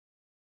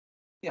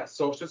 Yeah,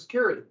 Social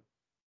Security.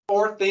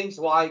 Or things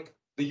like,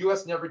 the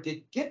US never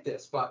did get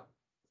this, but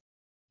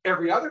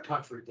Every other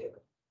country did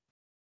it.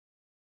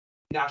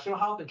 National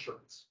health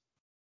insurance,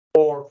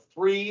 or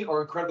free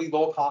or incredibly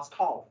low cost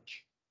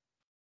college,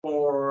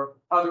 or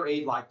other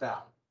aid like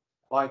that,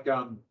 like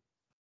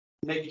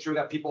making sure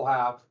that people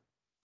have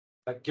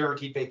like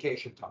guaranteed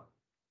vacation time,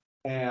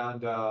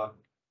 and at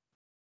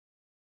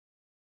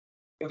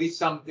least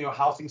some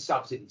housing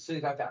subsidies,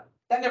 things like that.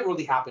 That never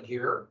really happened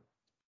here.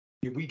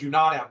 We do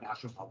not have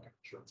national health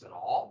insurance at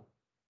all,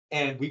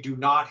 and we do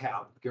not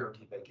have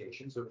guaranteed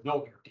vacations. There's no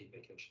guaranteed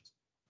vacations.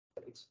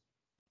 It's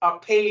a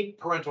paid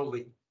parental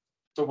leave.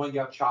 So when you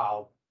have a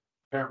child,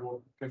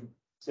 parent can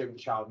stay with the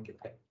child and get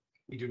paid.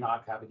 We do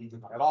not have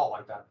anything at all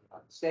like that in the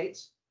United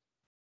States.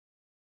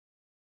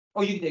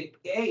 Oh, you can take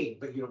aid,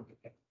 but you don't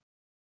get paid.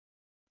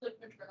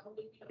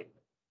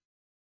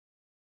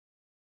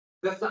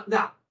 That's not,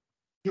 now,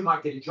 you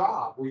might get a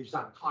job where you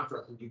sign a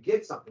contract and you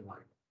get something like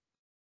that,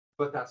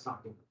 but that's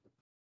not good.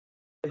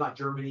 In like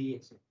Germany,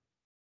 it's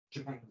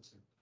Japan.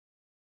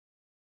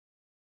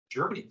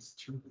 Germany is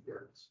 2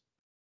 years.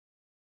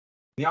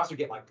 You also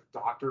get like a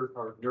doctor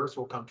or nurse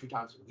will come 2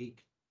 times a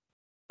week.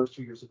 First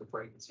 2 years of the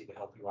pregnancy to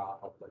help you out,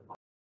 help them.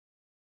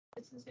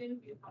 It's the same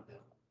if you have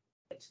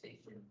a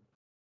station.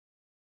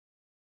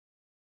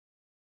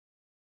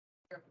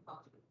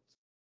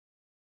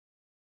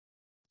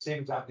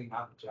 Same exact thing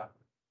happens, yeah.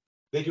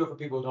 They do it for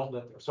people who don't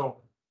live there.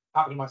 So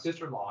happened to my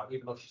sister-in-law,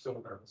 even though she's still an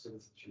American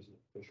citizen, she's an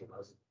official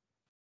resident.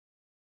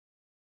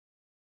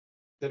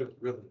 That was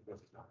really, really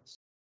nice.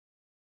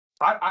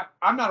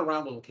 I'm not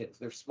around little kids.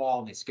 They're small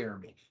and they scare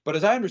me. But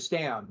as I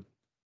understand,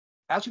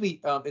 actually,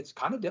 it's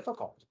kind of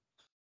difficult.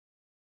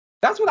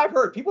 That's what I've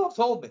heard. People have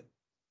told me.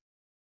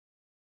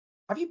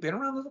 Have you been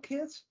around little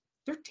kids?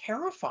 They're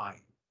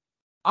terrifying.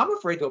 I'm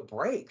afraid they'll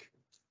break.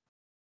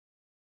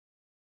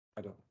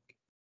 I don't.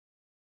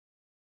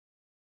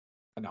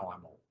 And now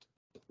I'm old.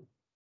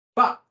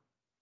 But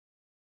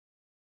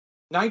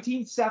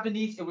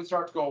 1970s, it would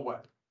start to go away.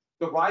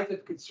 The rise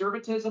of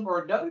conservatism,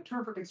 or another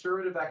term for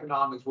conservative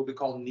economics, will be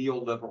called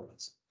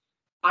neoliberalism.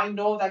 I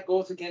know that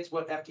goes against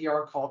what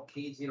FDR called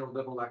Keynesian or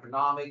liberal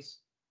economics.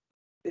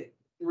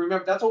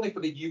 Remember, that's only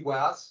for the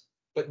US,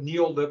 but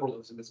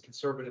neoliberalism is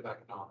conservative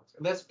economics.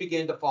 And let's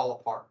begin to fall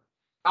apart.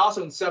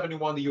 Also in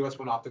 71, the US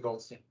went off the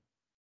gold standard.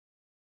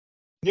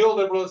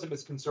 Neoliberalism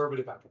is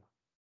conservative economics.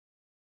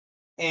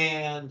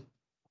 And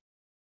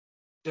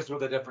just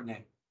with a different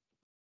name.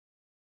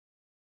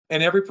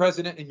 And every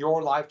president in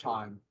your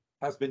lifetime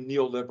has been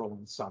neoliberal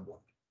in some way.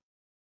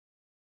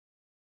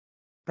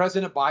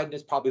 President Biden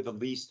is probably the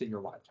least in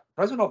your lifetime.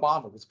 President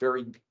Obama was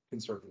very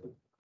conservative.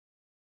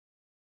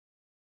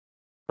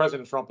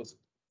 President Trump was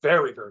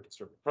very, very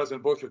conservative.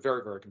 President Bush was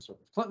very, very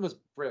conservative. Clinton was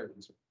very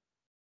conservative.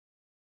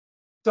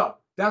 So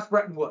that's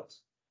Bretton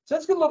Woods. So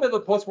let's get a little bit of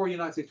the post-war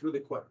United States really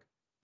quick.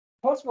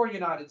 Post-war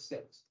United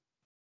States.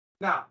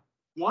 Now,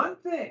 one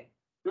thing,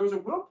 there was a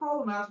real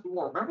problem after the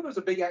war. Remember, there was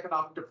a big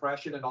economic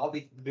depression and all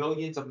these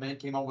millions of men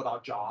came home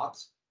without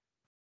jobs?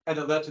 And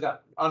it led to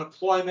that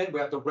unemployment. We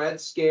had the Red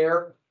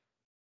Scare.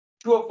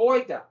 To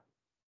avoid that,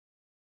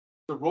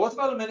 the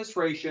Roosevelt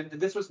administration,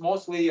 and this was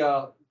mostly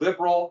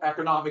liberal,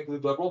 economically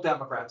liberal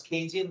Democrats,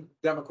 Keynesian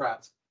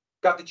Democrats,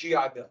 got the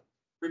GI Bill.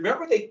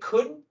 Remember, they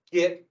couldn't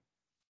get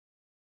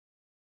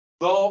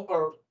low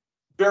or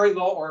very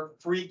low or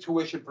free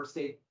tuition for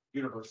state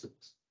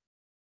universities,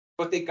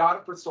 but they got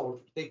it for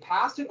soldiers. They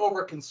passed it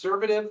over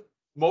conservative,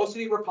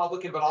 mostly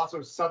Republican, but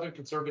also Southern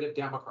conservative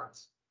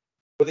Democrats.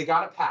 But they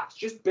got it passed,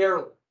 just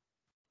barely.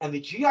 And the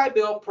GI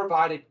Bill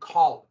provided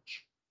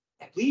college,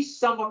 at least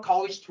somewhat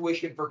college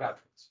tuition for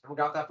veterans. And we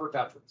got that for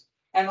veterans.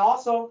 And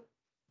also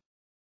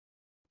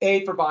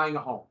aid for buying a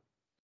home,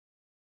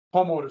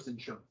 homeowners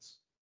insurance.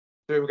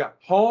 So we got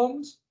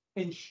homes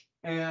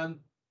and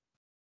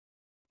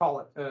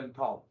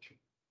college.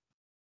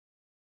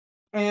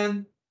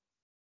 And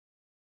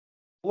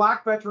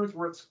Black veterans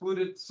were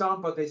excluded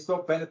some, but they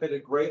still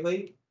benefited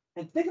greatly.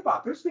 And think about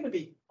it, there's going to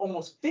be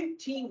almost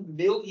 15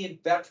 million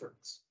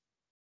veterans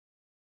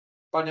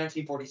by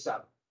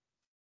 1947.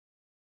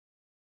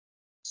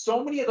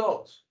 So many of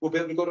those will be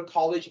able to go to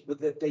college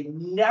that they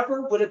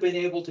never would have been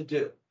able to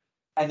do.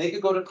 And they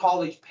could go to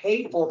college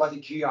paid for by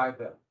the GI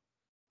Bill.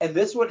 And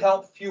this would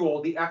help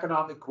fuel the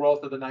economic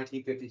growth of the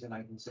 1950s and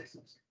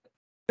 1960s.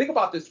 Think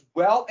about this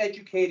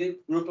well-educated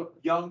group of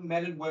young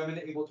men and women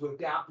able to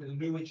adapt to the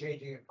new and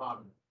changing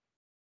economy.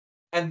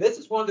 And this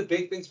is one of the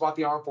big things about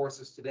the armed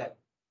forces today.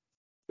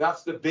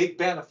 That's the big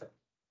benefit.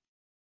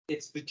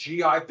 It's the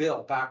GI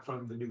Bill back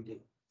from the New Deal.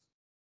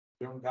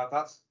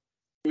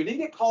 We didn't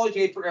get college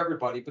aid for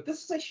everybody, but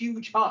this is a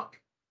huge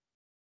hunk.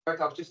 In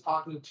fact, I was just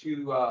talking to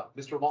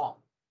Mr. Long,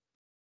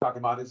 talking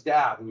about his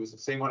dad, who was the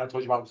same one I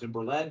told you about, was in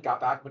Berlin, got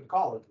back went to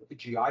college with the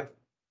GI Bill.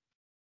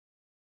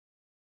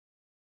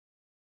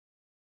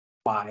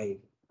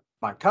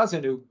 My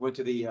cousin, who went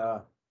to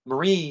the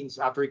Marines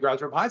after he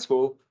graduated from high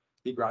school,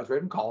 he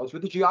graduated from college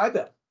with the GI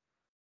Bill.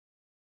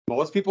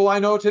 Most people I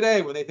know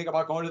today, when they think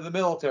about going to the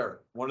military,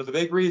 one of the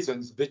big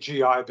reasons, the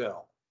GI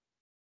Bill.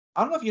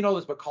 I don't know if you know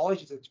this, but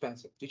college is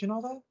expensive. Did you know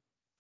that?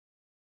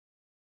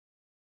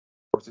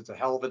 course, it's a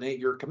hell of an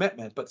 8-year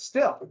commitment, but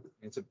still,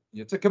 it's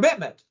a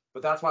commitment.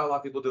 But that's why a lot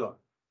of people do it.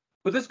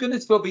 But this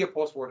could still be a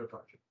post-war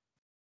depression.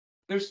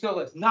 There still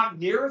is not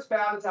near as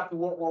bad as after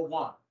World War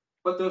I,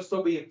 but there'll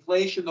still be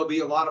inflation. There'll be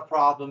a lot of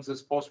problems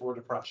as post-war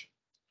depression.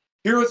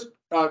 Here was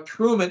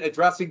Truman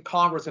addressing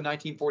Congress in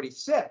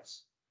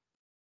 1946.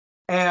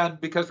 And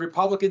because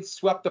Republicans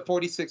swept the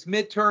 46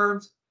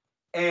 midterms,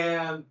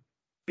 and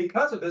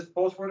because of this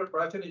post-war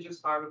depression, it just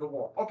started the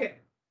war. Okay,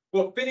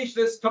 we'll finish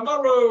this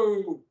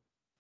tomorrow.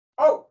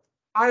 Oh,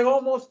 I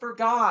almost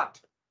forgot.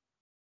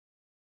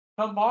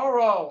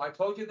 Tomorrow, I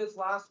told you this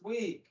last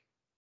week.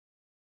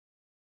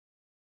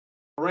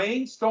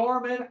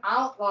 Brainstorm and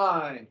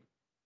outline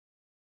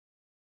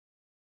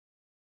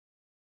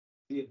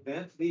the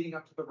events leading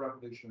up to the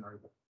Revolutionary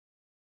War.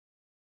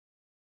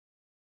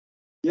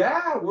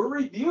 Yeah, we're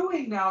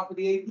reviewing now for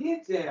the AP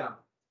exam.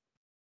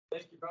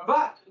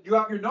 But you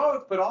have your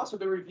notes, but also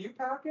the review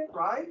packet,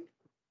 right?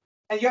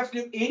 And you have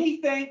to do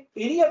anything,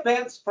 any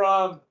events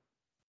from,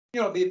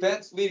 the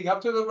events leading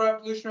up to the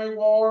Revolutionary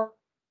War.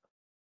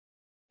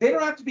 They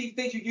don't have to be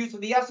things you use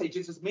in the essay,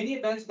 just as many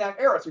events in that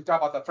era. So we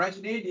talk about the French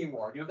and Indian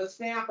War, the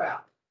Stamp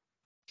Act,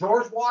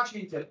 George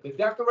Washington, the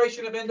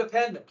Declaration of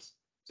Independence.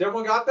 Has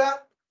everyone got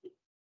that?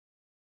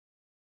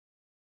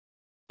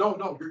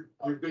 No,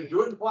 you're going to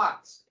do it in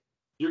class.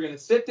 You're going to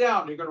sit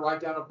down, you're going to write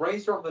down a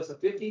brainstorm list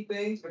of 15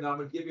 things, and I'm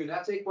going to give you an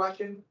essay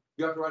question.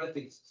 You have to write a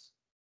thesis.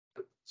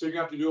 So you're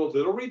going to have to do a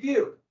little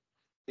review.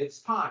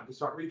 It's time to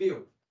start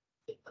reviewing.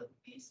 A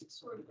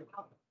thesis or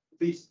a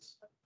Thesis.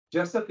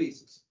 Just a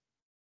thesis.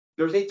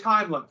 There's a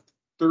time limit,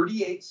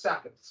 38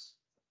 seconds.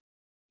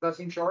 Does that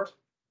seem short?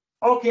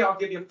 Okay, I'll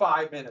give you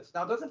 5 minutes.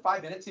 Now, doesn't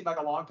 5 minutes seem like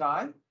a long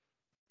time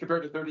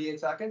compared to 38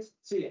 seconds?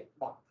 See it.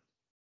 Come on.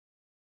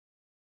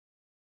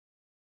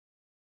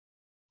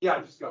 Yeah,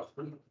 just go.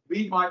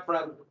 Read my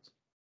present.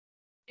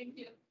 Thank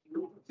you.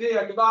 See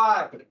ya.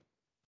 Goodbye.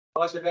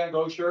 Unless your Van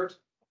Gogh shirt.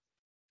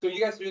 So you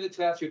guys do the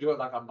test. You do it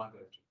like on Monday.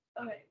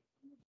 Okay.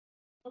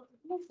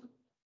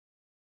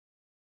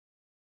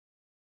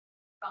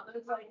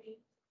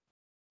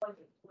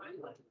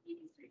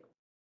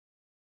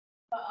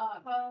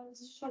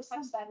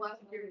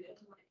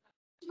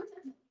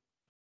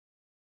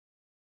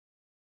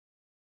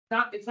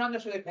 It's not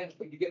necessarily a pension,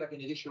 but you get like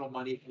an additional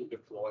money if you're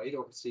deployed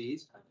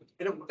overseas.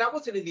 And that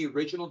wasn't in the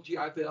original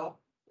GI Bill,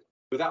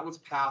 but that was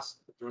passed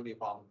during the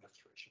Obama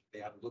administration. They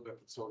had a little bit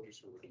for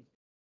soldiers who were in.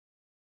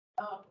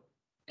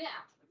 Yeah.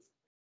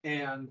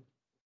 And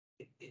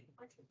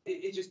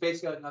it's just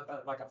basically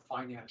like a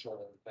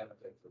financial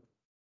benefit.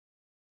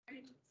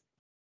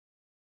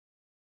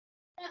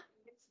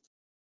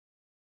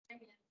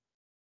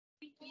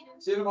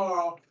 See you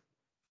tomorrow.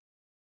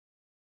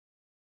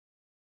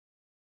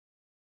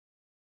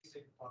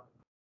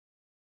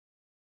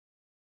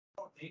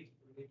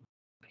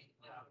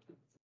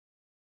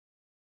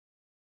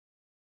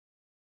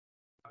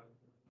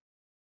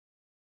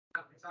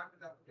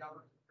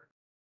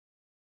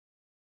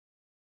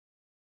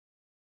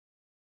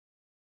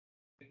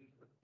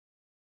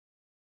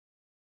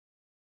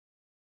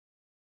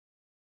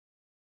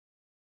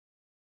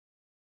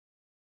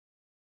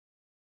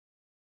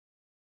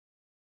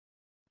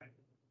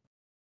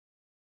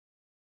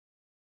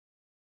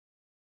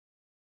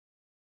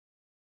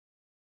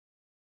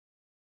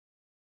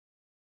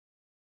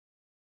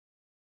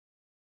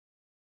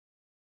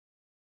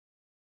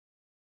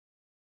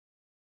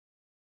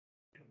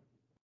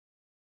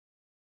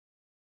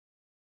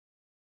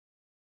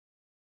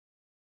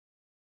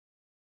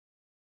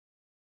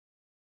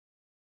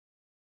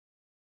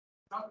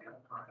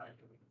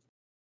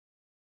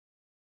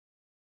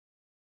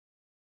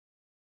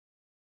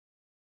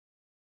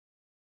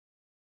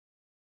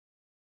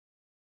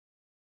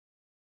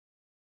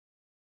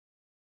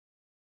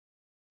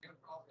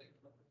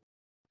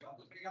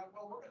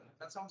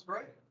 That sounds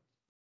great.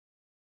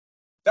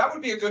 That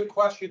would be a good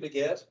question to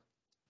get.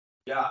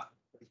 Yeah,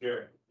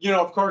 sure.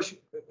 Of course,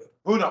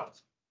 who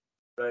knows?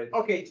 Right.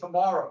 Okay,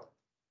 tomorrow.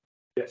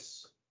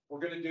 Yes. We're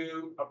gonna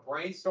do a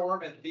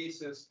brainstorm and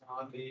thesis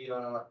on the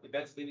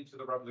events leading to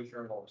the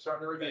Revolutionary War.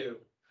 Starting to review.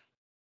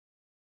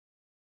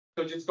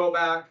 So just go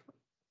back.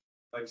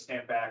 Like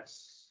stamp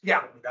backs.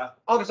 Yeah.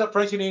 All the stuff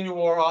French and Indian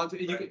War on to,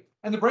 you can,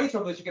 and the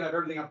brainstorm list, you can have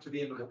everything up to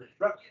the end of the week.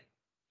 Right?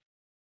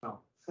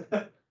 No.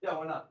 Yeah,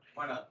 why not?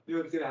 Why not? Do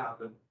what's gonna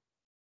happen.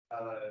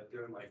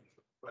 Doing like,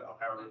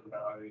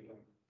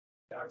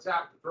 Yeah,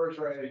 exactly. First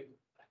rate,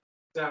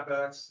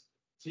 snapbacks,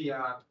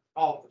 TIAC,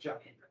 all of the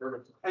check.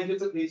 And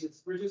just at least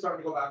we're just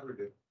starting to go back and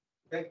review.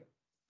 Okay?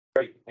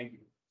 Great, thank you.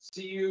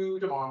 See you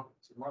tomorrow.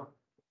 See you tomorrow.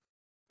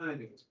 I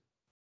knew it.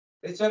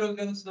 They said it was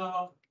gonna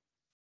snow.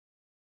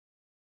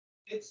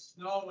 It's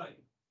snowing.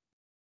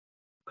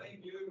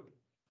 Thank you.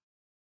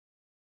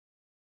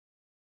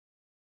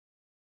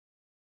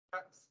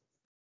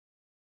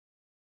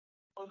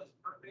 Oh, that's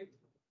perfect.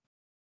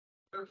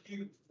 They're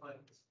huge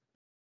planes.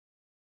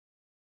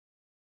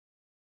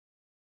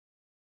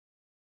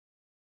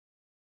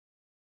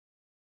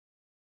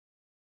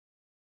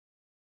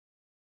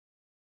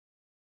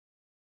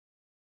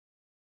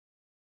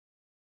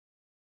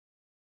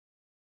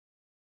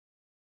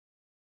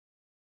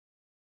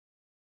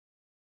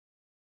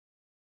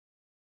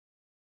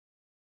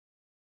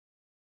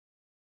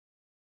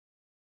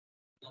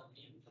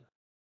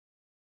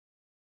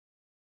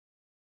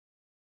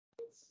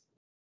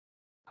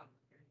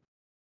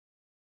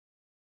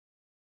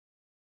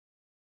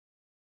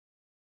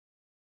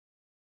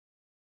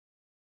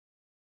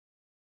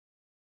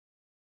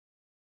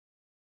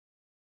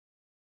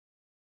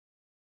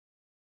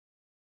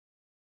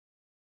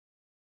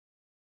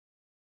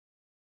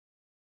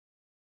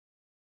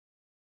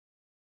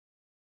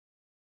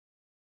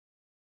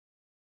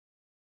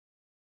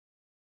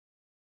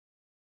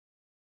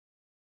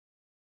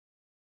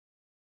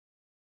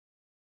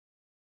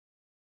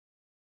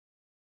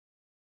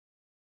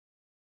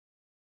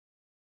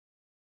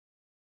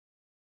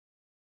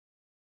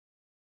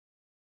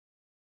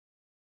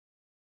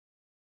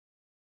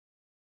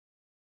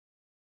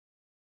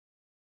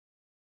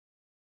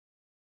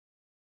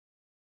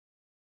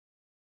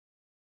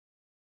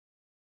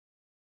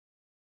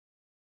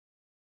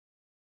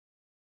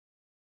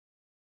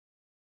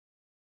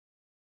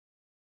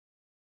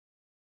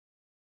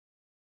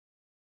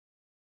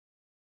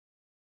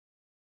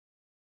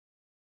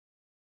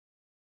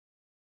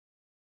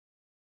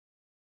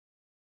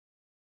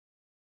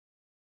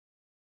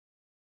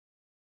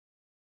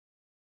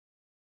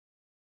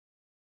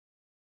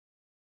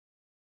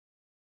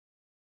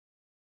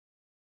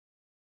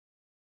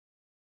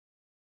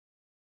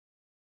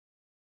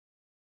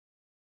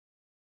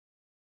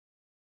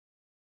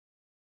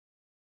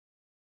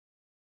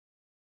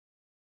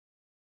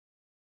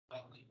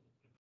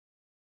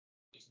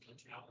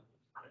 challenge.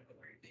 I don't know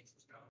where he thinks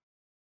it's going.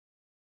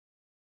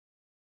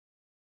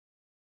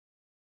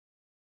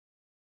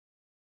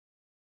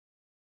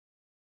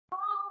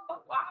 Oh,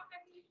 but why?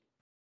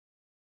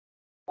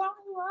 Why?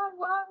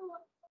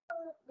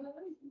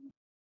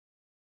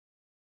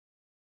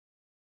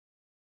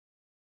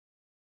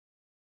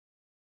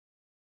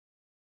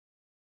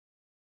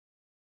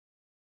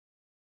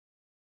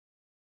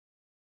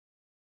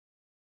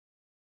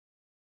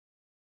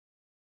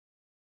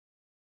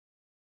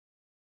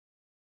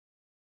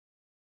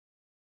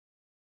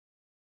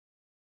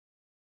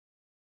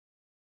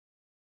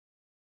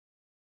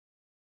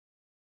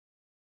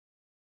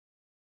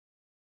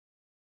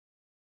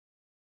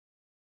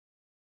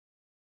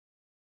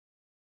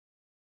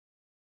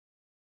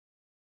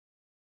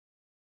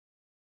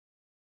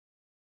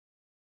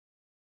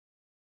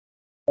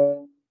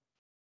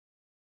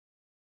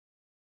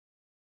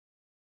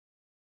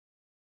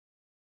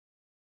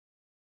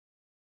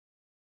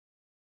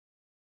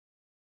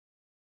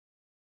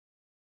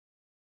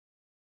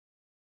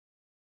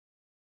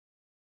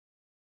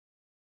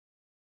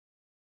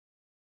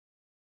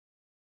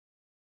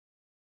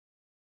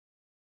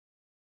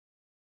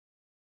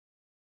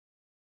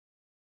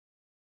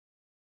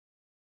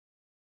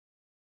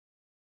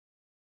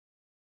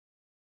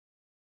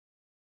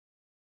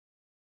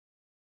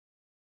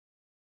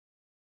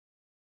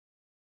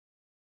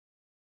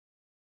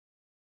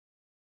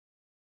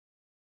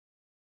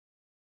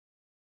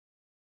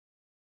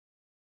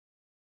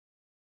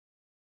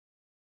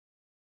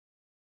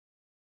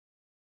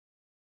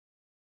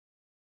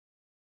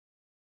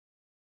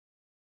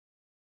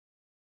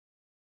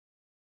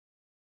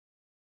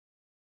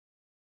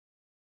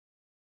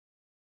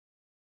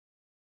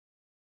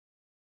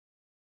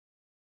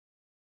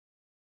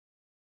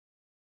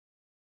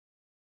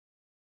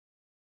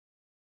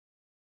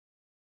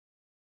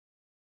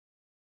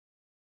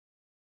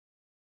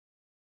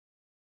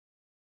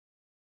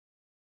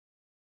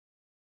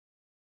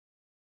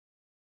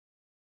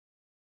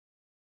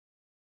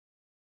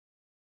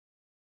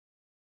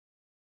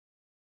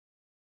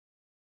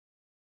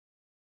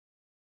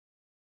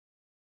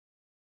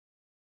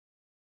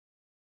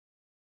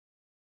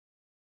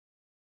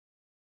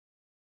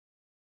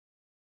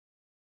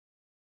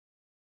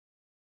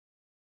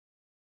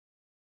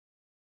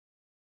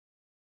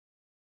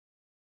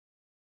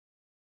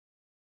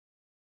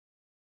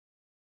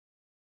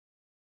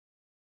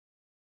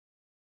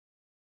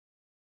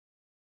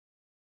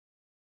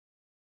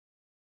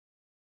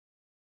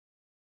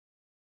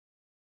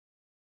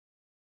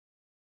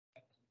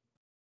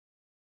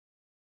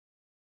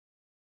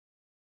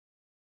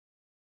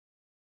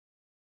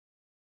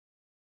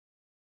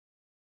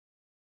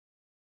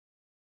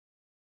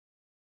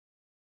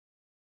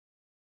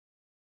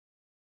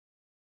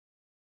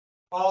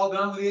 All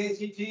done with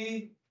the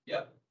ACT?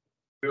 Yep.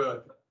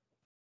 Good.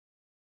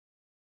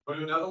 Want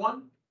to do another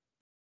one?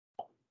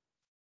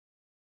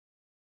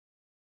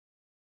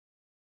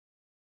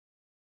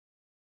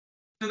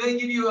 Do they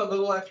give you a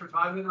little extra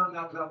time in on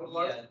that? That would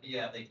work?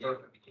 Yeah, they gave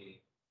me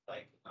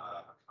like,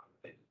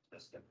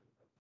 this.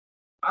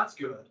 That's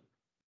good.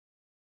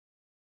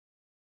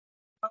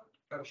 Oh,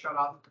 gotta shut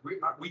off.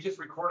 We just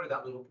recorded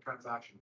that little transaction.